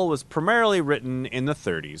whole was primarily written in the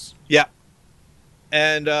 30s. Yeah.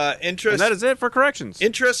 And And that is it for corrections.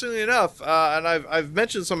 Interestingly enough, and I've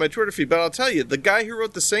mentioned this on my Twitter feed, but I'll tell you, the guy who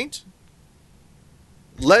wrote The Saint,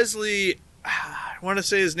 Leslie, I want to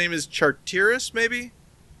say his name is Charteris, maybe?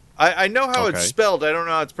 I know how it's spelled. I don't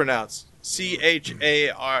know how it's pronounced. Charteris.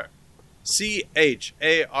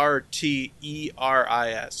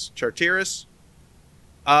 Charteris.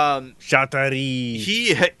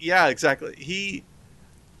 Chattari. Yeah, exactly.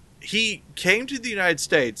 He came to the United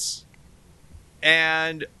States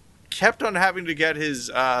and kept on having to get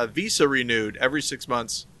his visa renewed every 6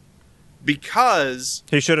 months because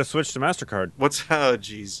He should have switched to MasterCard. oh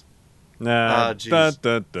jeez. Nah.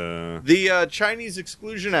 The Chinese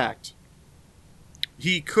Exclusion Act.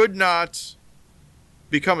 He could not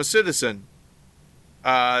become a citizen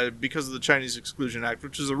because of the Chinese Exclusion Act,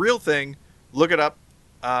 which is a real thing. Look it up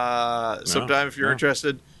sometime if you're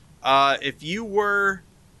interested. If you were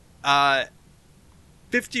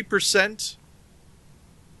 50%,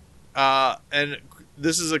 and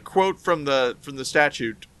this is a quote from the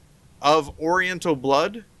statute, of Oriental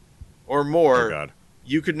blood or more,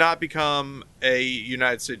 you could not become a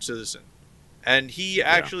United States citizen. And he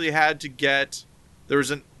actually had to get there was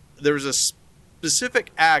a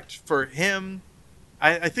specific act for him.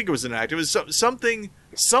 I think it was an act. It was something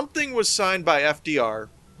was signed by FDR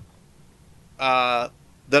that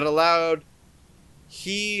allowed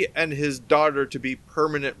he and his daughter to be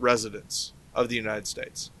permanent residents of the United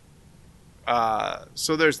States.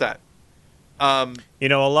 So there's that. A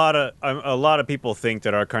lot of people think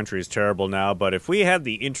that our country is terrible now, but if we had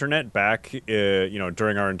the internet back,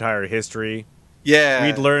 during our entire history,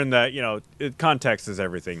 we'd learn that context is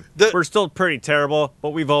everything. We're still pretty terrible,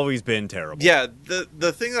 but we've always been terrible. Yeah,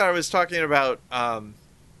 the thing that I was talking about, I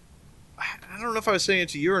don't know if I was saying it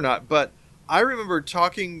to you or not, but I remember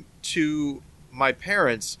talking to my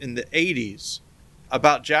parents in the 80s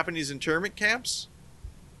about Japanese internment camps.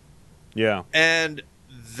 Yeah, and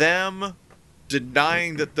them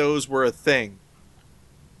denying that those were a thing.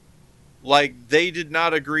 Like, they did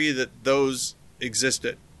not agree that those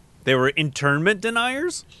existed. They were internment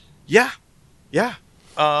deniers? Yeah.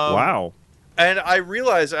 Wow. And I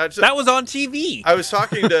realized that was on TV. I was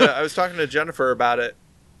talking to Jennifer about it,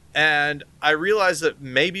 and I realized that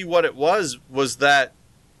maybe what it was that,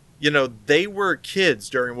 they were kids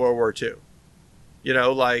during World War II.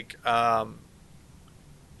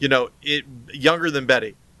 Younger than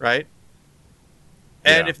Betty, right?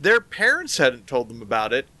 And if their parents hadn't told them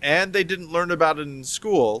about it, and they didn't learn about it in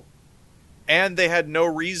school, and they had no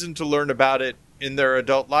reason to learn about it in their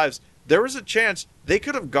adult lives, there was a chance they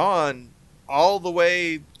could have gone all the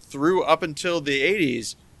way through up until the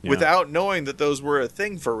 80s without knowing that those were a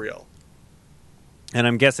thing for real. And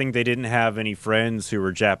I'm guessing they didn't have any friends who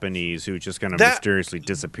were Japanese who just kind of mysteriously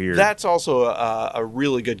disappeared. That's also a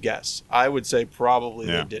really good guess. I would say probably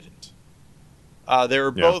they didn't. They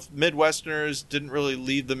were both Midwesterners, didn't really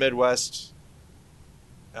leave the Midwest,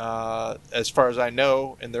 as far as I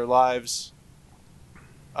know, in their lives.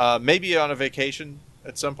 Maybe on a vacation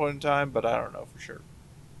at some point in time, but I don't know for sure.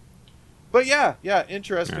 But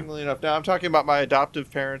interestingly enough, now I'm talking about my adoptive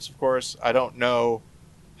parents, of course. I don't know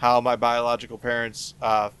how my biological parents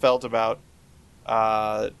felt about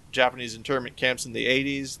Japanese internment camps in the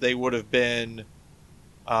 80s. They would have been,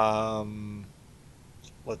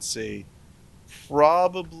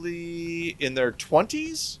 probably in their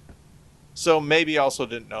 20s. So maybe also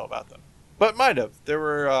didn't know about them. But might have. They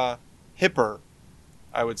were hipper,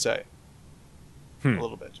 I would say. A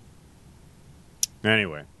little bit.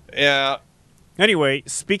 Anyway. Yeah. Anyway,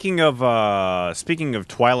 speaking of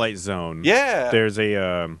Twilight Zone, there's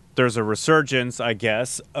a resurgence, I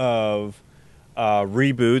guess, of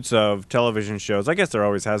reboots of television shows. I guess there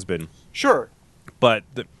always has been. Sure. But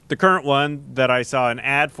the current one that I saw an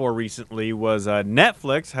ad for recently was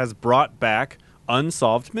Netflix has brought back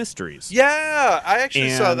Unsolved Mysteries. Yeah, I actually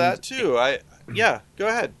saw that too. Go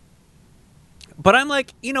ahead. But I'm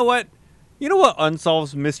like, you know what? You know what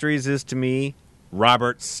Unsolved Mysteries is to me?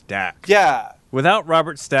 Robert Stack. Yeah. Without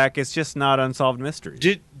Robert Stack, it's just not Unsolved Mysteries.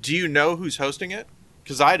 Do you know who's hosting it?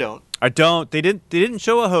 Because I don't. I don't. They didn't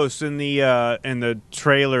show a host in the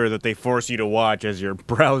trailer that they force you to watch as you're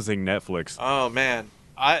browsing Netflix. Oh man,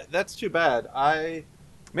 that's too bad.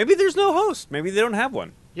 Maybe there's no host. Maybe they don't have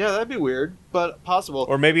one. Yeah, that'd be weird, but possible.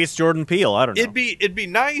 Or maybe it's Jordan Peele. I don't know. It'd be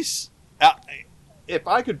nice if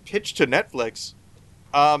I could pitch to Netflix.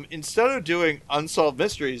 Instead of doing unsolved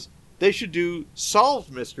mysteries, they should do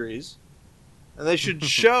solved mysteries, and they should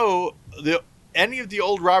show any of the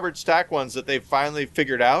old Robert Stack ones that they've finally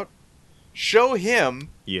figured out. Show him,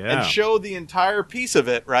 and show the entire piece of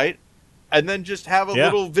it, right? And then just have a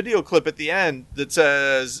little video clip at the end that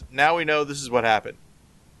says, "Now we know this is what happened."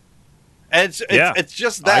 And it's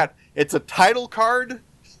just that. It's a title card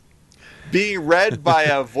being read by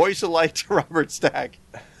a voice-alike to Robert Stack.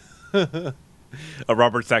 A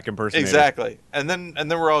Robert Stack impersonator. Exactly. And then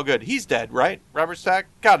we're all good. He's dead, right? Robert Stack?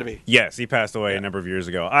 Gotta be. Yes, he passed away a number of years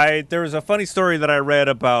ago. There was a funny story that I read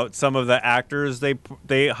about some of the actors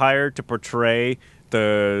they hired to portray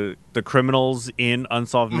the criminals in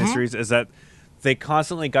Unsolved Mysteries, is that they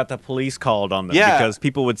constantly got the police called on them because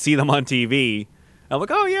people would see them on TV. I'm like,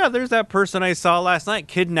 oh yeah, there's that person I saw last night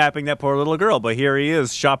kidnapping that poor little girl, but here he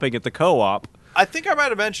is shopping at the co-op. I think I might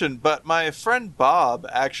have mentioned, but my friend Bob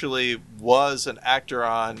actually was an actor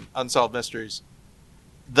on Unsolved Mysteries.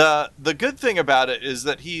 The good thing about it is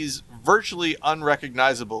that he's virtually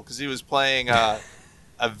unrecognizable because he was playing a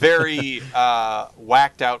very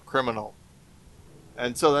whacked out criminal.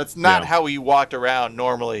 And so that's not how he walked around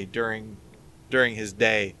normally during his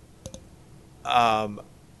day.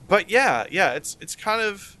 But yeah, it's kind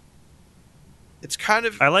of.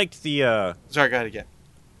 I liked the. Sorry, go ahead again.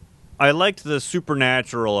 I liked the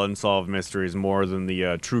supernatural Unsolved Mysteries more than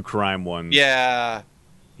the true crime ones. Yeah,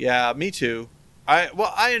 me too.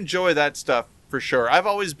 I enjoy that stuff for sure. I've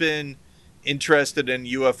always been interested in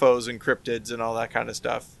UFOs and cryptids and all that kind of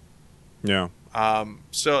stuff. Yeah.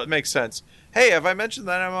 So it makes sense. Hey, have I mentioned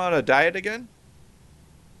that I'm on a diet again?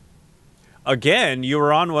 Again, you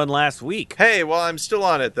were on one last week. Hey, well, I'm still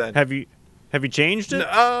on it then. Have you changed it?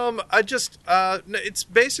 I just it's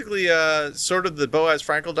basically sort of the Boaz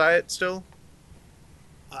Frankel diet still.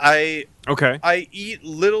 I eat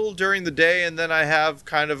little during the day, and then I have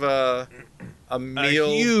kind of a meal,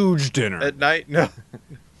 a huge dinner at night. No,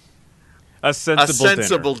 a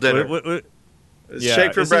sensible dinner. What,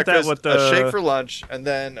 shake for breakfast, a shake for lunch, and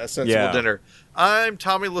then a sensible dinner. I'm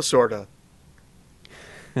Tommy Lasorda.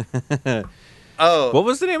 Oh, what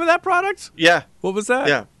was the name of that product? Yeah, what was that?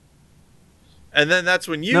 Yeah, and then that's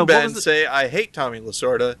when you, Ben, say, "I hate Tommy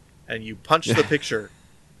Lasorda," and you punch the picture.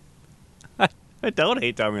 I don't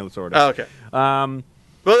hate Tommy Lasorda. Oh, okay. Well,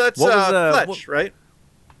 that's Fletch, right?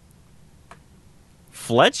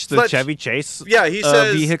 Fletch, the Chevy Chase. Yeah, he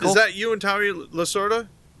says, vehicle? "Is that you and Tommy Lasorda?"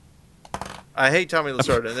 I hate Tommy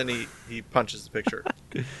Lasorda, and then he punches the picture.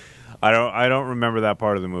 I don't remember that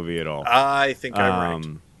part of the movie at all. I think I'm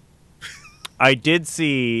right. I did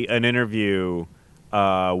see an interview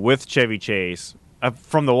with Chevy Chase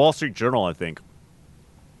from the Wall Street Journal, I think.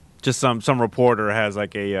 Just some reporter has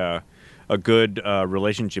like a good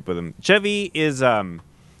relationship with him. Chevy is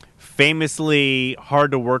famously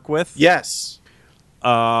hard to work with. Yes.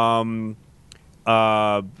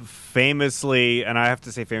 Famously, and I have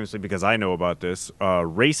to say famously because I know about this,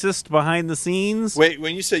 racist behind the scenes. Wait,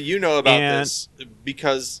 when you say you know about this,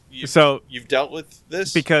 because you've dealt with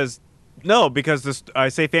this? Because I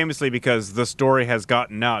say famously because the story has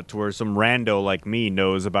gotten out to where some rando like me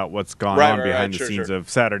knows about what's gone on behind the scenes of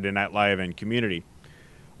Saturday Night Live and Community.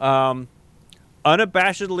 Unabashedly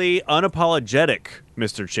unapologetic,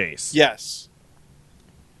 Mr. Chase. Yes.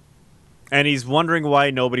 And he's wondering why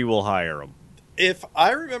nobody will hire him. If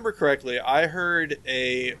I remember correctly, I heard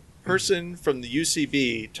a person from the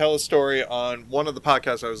UCB tell a story on one of the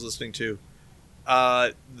podcasts I was listening to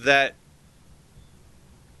that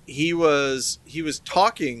he was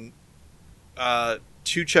talking to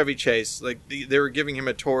Chevy Chase, like they were giving him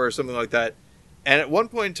a tour or something like that, and at one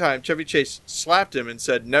point in time, Chevy Chase slapped him and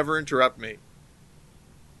said, "Never interrupt me."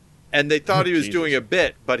 And they thought he was doing a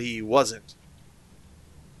bit, but he wasn't.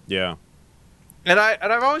 Yeah. And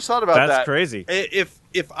I've always thought about that. That's crazy.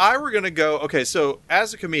 If I were going to go, okay, so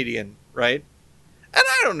as a comedian, right? And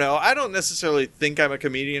I don't know. I don't necessarily think I'm a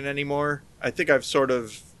comedian anymore. I think I've sort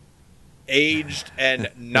of aged and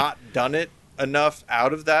not done it enough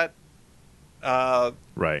out of that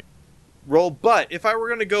role. But if I were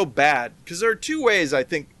going to go bad, because there are two ways I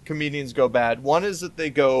think comedians go bad. One is that they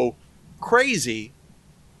go crazy,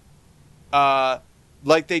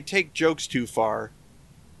 like they take jokes too far.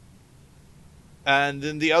 And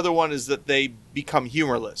then the other one is that they become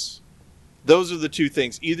humorless. Those are the two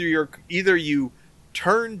things. Either you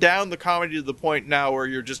turn down the comedy to the point now where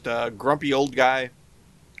you're just a grumpy old guy,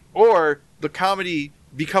 or the comedy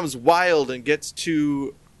becomes wild and gets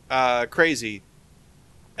too crazy,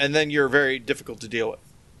 and then you're very difficult to deal with.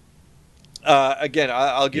 Again,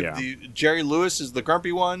 I'll give the Jerry Lewis is the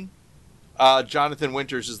grumpy one. Jonathan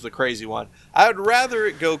Winters is the crazy one. I would rather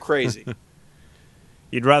it go crazy.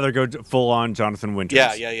 You'd rather go full on Jonathan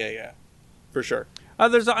Winters. Yeah. For sure.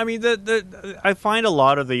 I find a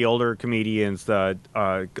lot of the older comedians that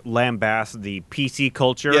lambast the PC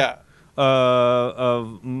culture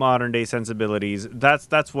of modern day sensibilities.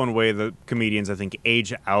 That's one way that comedians, I think,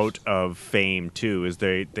 age out of fame too. Is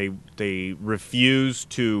they refuse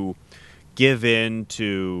to give in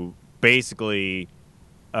to basically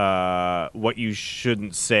what you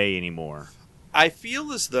shouldn't say anymore. I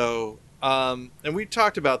feel as though, and we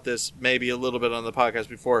talked about this maybe a little bit on the podcast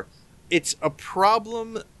before, it's a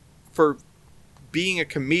problem for being a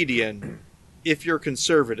comedian if you're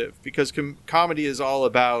conservative, because comedy is all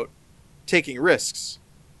about taking risks.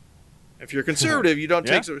 If you're conservative, you don't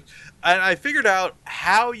take risks. And I figured out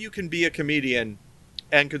how you can be a comedian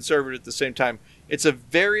and conservative at the same time. It's a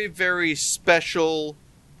very, very special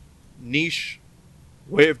niche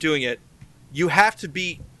way of doing it. You have to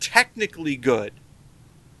be technically good.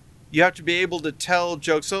 You have to be able to tell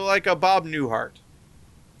jokes. So like a Bob Newhart,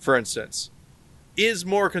 for instance, is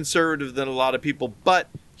more conservative than a lot of people, but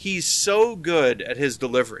he's so good at his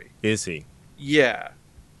delivery. Is he? Yeah.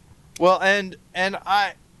 Well, and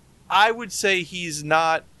I would say he's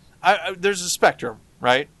not. There's a spectrum,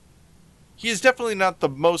 right? He is definitely not the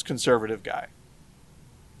most conservative guy,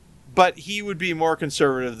 but he would be more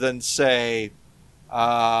conservative than, say,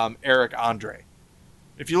 Eric Andre.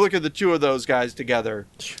 If you look at the two of those guys together,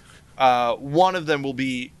 one of them will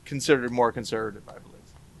be considered more conservative, I believe.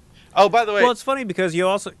 Oh, by the way, well, it's funny because you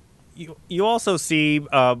also see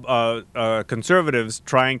conservatives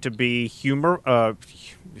trying to be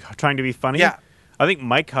trying to be funny. Yeah. I think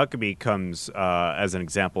Mike Huckabee comes as an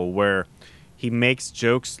example where he makes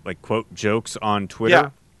jokes, like quote jokes on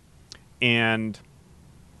Twitter, and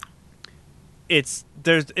it's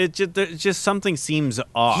just something seems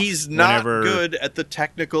off. He's not good at the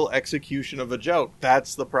technical execution of a joke.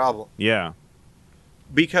 That's the problem. Yeah.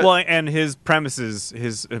 Because and his premises,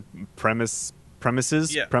 his premises,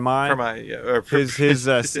 his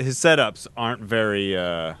setups aren't very,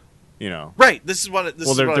 Right. This is what.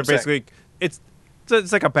 They're basically saying.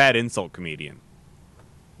 It's like a bad insult comedian.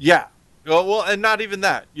 Yeah. Well, and not even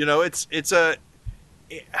that. It's a.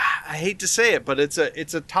 I hate to say it, but it's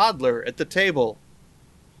a toddler at the table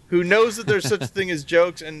who knows that there's such a thing as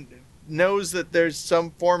jokes and knows that there's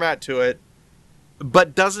some format to it,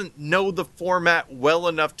 but doesn't know the format well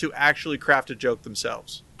enough to actually craft a joke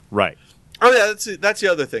themselves. Right. Oh yeah, that's the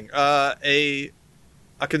other thing. A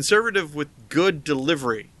conservative with good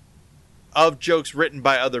delivery of jokes written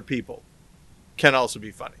by other people can also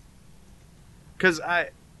be funny. Because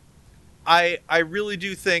I really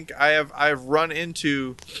do think I've run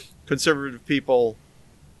into conservative people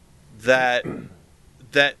that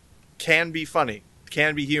can be funny,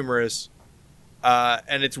 can be humorous,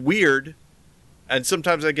 and it's weird. And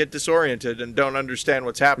sometimes I get disoriented and don't understand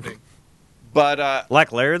what's happening. But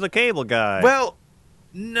like Larry the Cable Guy. Well,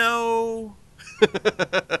 no.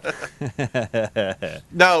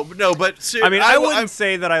 no, but I wouldn't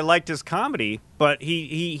say that I liked his comedy, but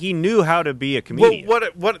he knew how to be a comedian. Well,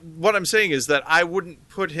 what I'm saying is that I wouldn't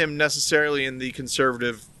put him necessarily in the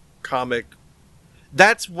conservative comic.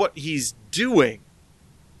 That's what he's doing.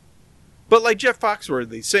 But like Jeff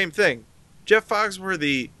Foxworthy, same thing. Jeff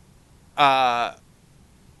Foxworthy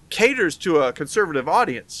caters to a conservative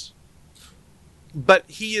audience, but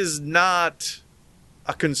he is not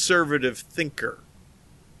a conservative thinker.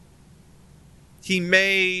 He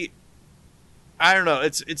may, I don't know.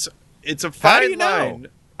 It's a fine line.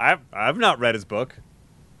 I've not read his book.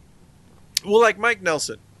 Well, like Mike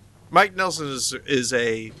Nelson. Mike Nelson is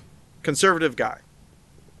a conservative guy.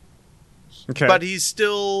 Okay. But he's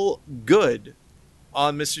still good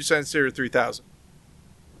on Mystery Science Theater 3000.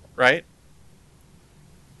 Right?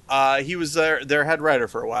 He was their head writer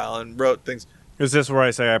for a while and wrote things. Is this where I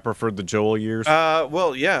say I preferred the Joel years?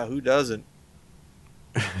 Well, yeah, who doesn't?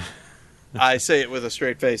 I say it with a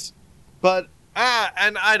straight face. But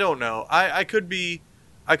and I don't know. I could be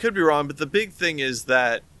wrong, but the big thing is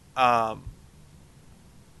that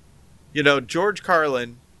George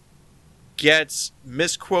Carlin gets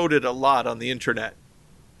misquoted a lot on the internet.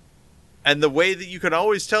 And the way that you can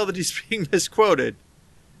always tell that he's being misquoted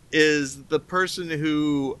is the person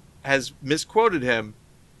who has misquoted him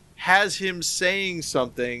has him saying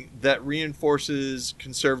something that reinforces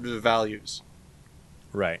conservative values.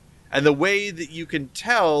 Right. And the way that you can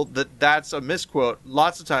tell that that's a misquote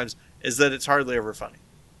lots of times is that it's hardly ever funny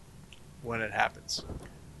when it happens.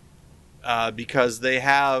 Because they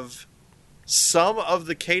have some of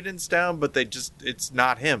the cadence down, but it's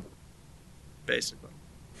not him. basically.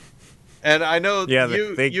 And I know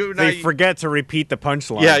they forget to repeat the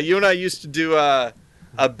punchline. Yeah, you and I used to do a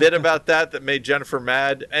bit about that made Jennifer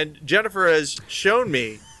mad, and Jennifer has shown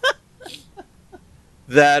me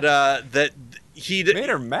that he made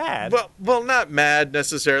her mad. Well, not mad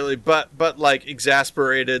necessarily, but like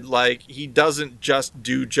exasperated. Like he doesn't just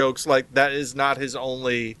do jokes. Like that is not his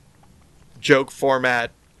only joke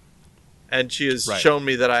format, and she has shown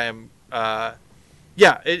me that I am.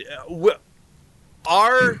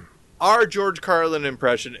 Our George Carlin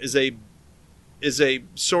impression is a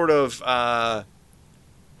sort of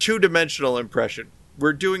two-dimensional impression.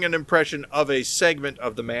 We're doing an impression of a segment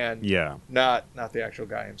of the man, not the actual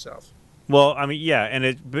guy himself. Well, I mean, yeah, and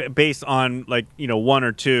it's based on like one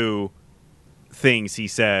or two things he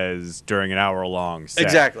says during an hour-long set.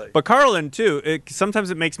 Exactly. But Carlin too. Sometimes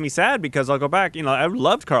it makes me sad because I'll go back. I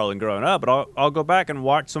loved Carlin growing up, but I'll go back and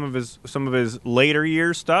watch some of his later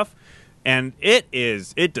years stuff. And it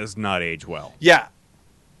does not age well. Yeah.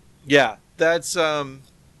 That's, and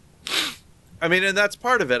that's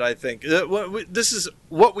part of it, I think. This is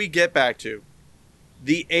what we get back to.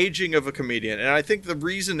 The aging of a comedian. And I think the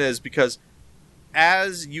reason is because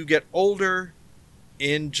as you get older,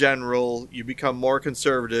 in general, you become more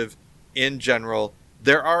conservative in general.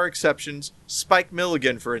 There are exceptions. Spike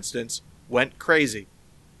Milligan, for instance, went crazy.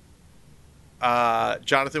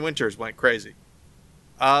 Jonathan Winters went crazy.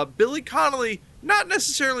 Billy Connolly, not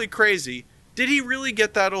necessarily crazy. Did he really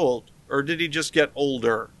get that old? Or did he just get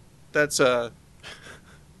older? That's a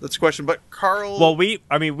question. But Carl... Well, we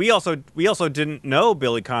also didn't know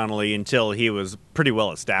Billy Connolly until he was pretty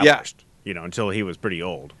well established. Yeah. Until he was pretty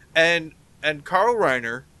old. And Carl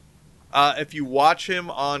Reiner, if you watch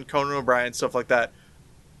him on Conan O'Brien, stuff like that,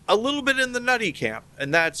 a little bit in the nutty camp.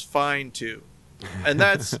 And that's fine, too. And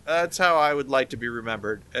that's how I would like to be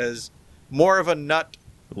remembered, as more of a nut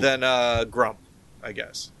than a grump, I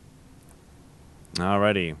guess.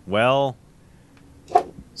 Alrighty. Well,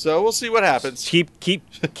 so we'll see what happens.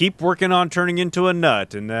 Keep working on turning into a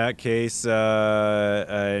nut. In that case,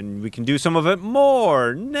 and we can do some of it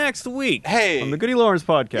more next week. Hey, on the GudeLaurance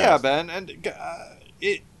podcast. Yeah, Ben, and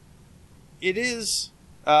it is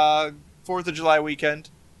 4th of July weekend.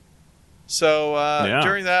 So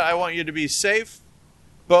during that, I want you to be safe,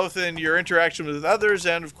 both in your interaction with others,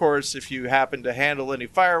 and of course, if you happen to handle any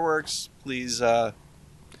fireworks, please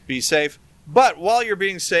be safe. But while you're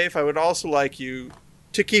being safe, I would also like you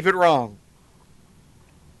to keep it wrong.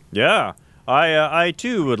 Yeah, I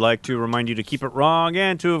too would like to remind you to keep it wrong,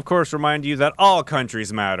 and to, of course, remind you that all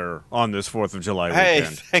countries matter on this 4th of July weekend.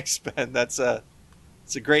 Hey, thanks, Ben. It's a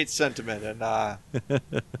great sentiment, and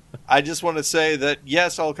I just want to say that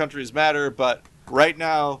yes, all countries matter, but right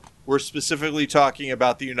now we're specifically talking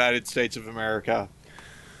about the United States of America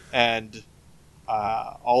and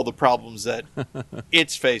all the problems that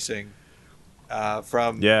it's facing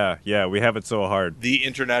from we have it so hard, the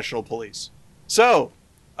international police. So,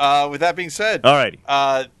 with that being said, all right,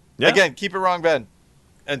 again, keep it wrong, Ben,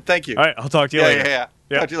 and thank you. All right, I'll talk to you later.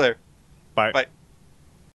 Yeah. Talk to you later. Bye. Bye.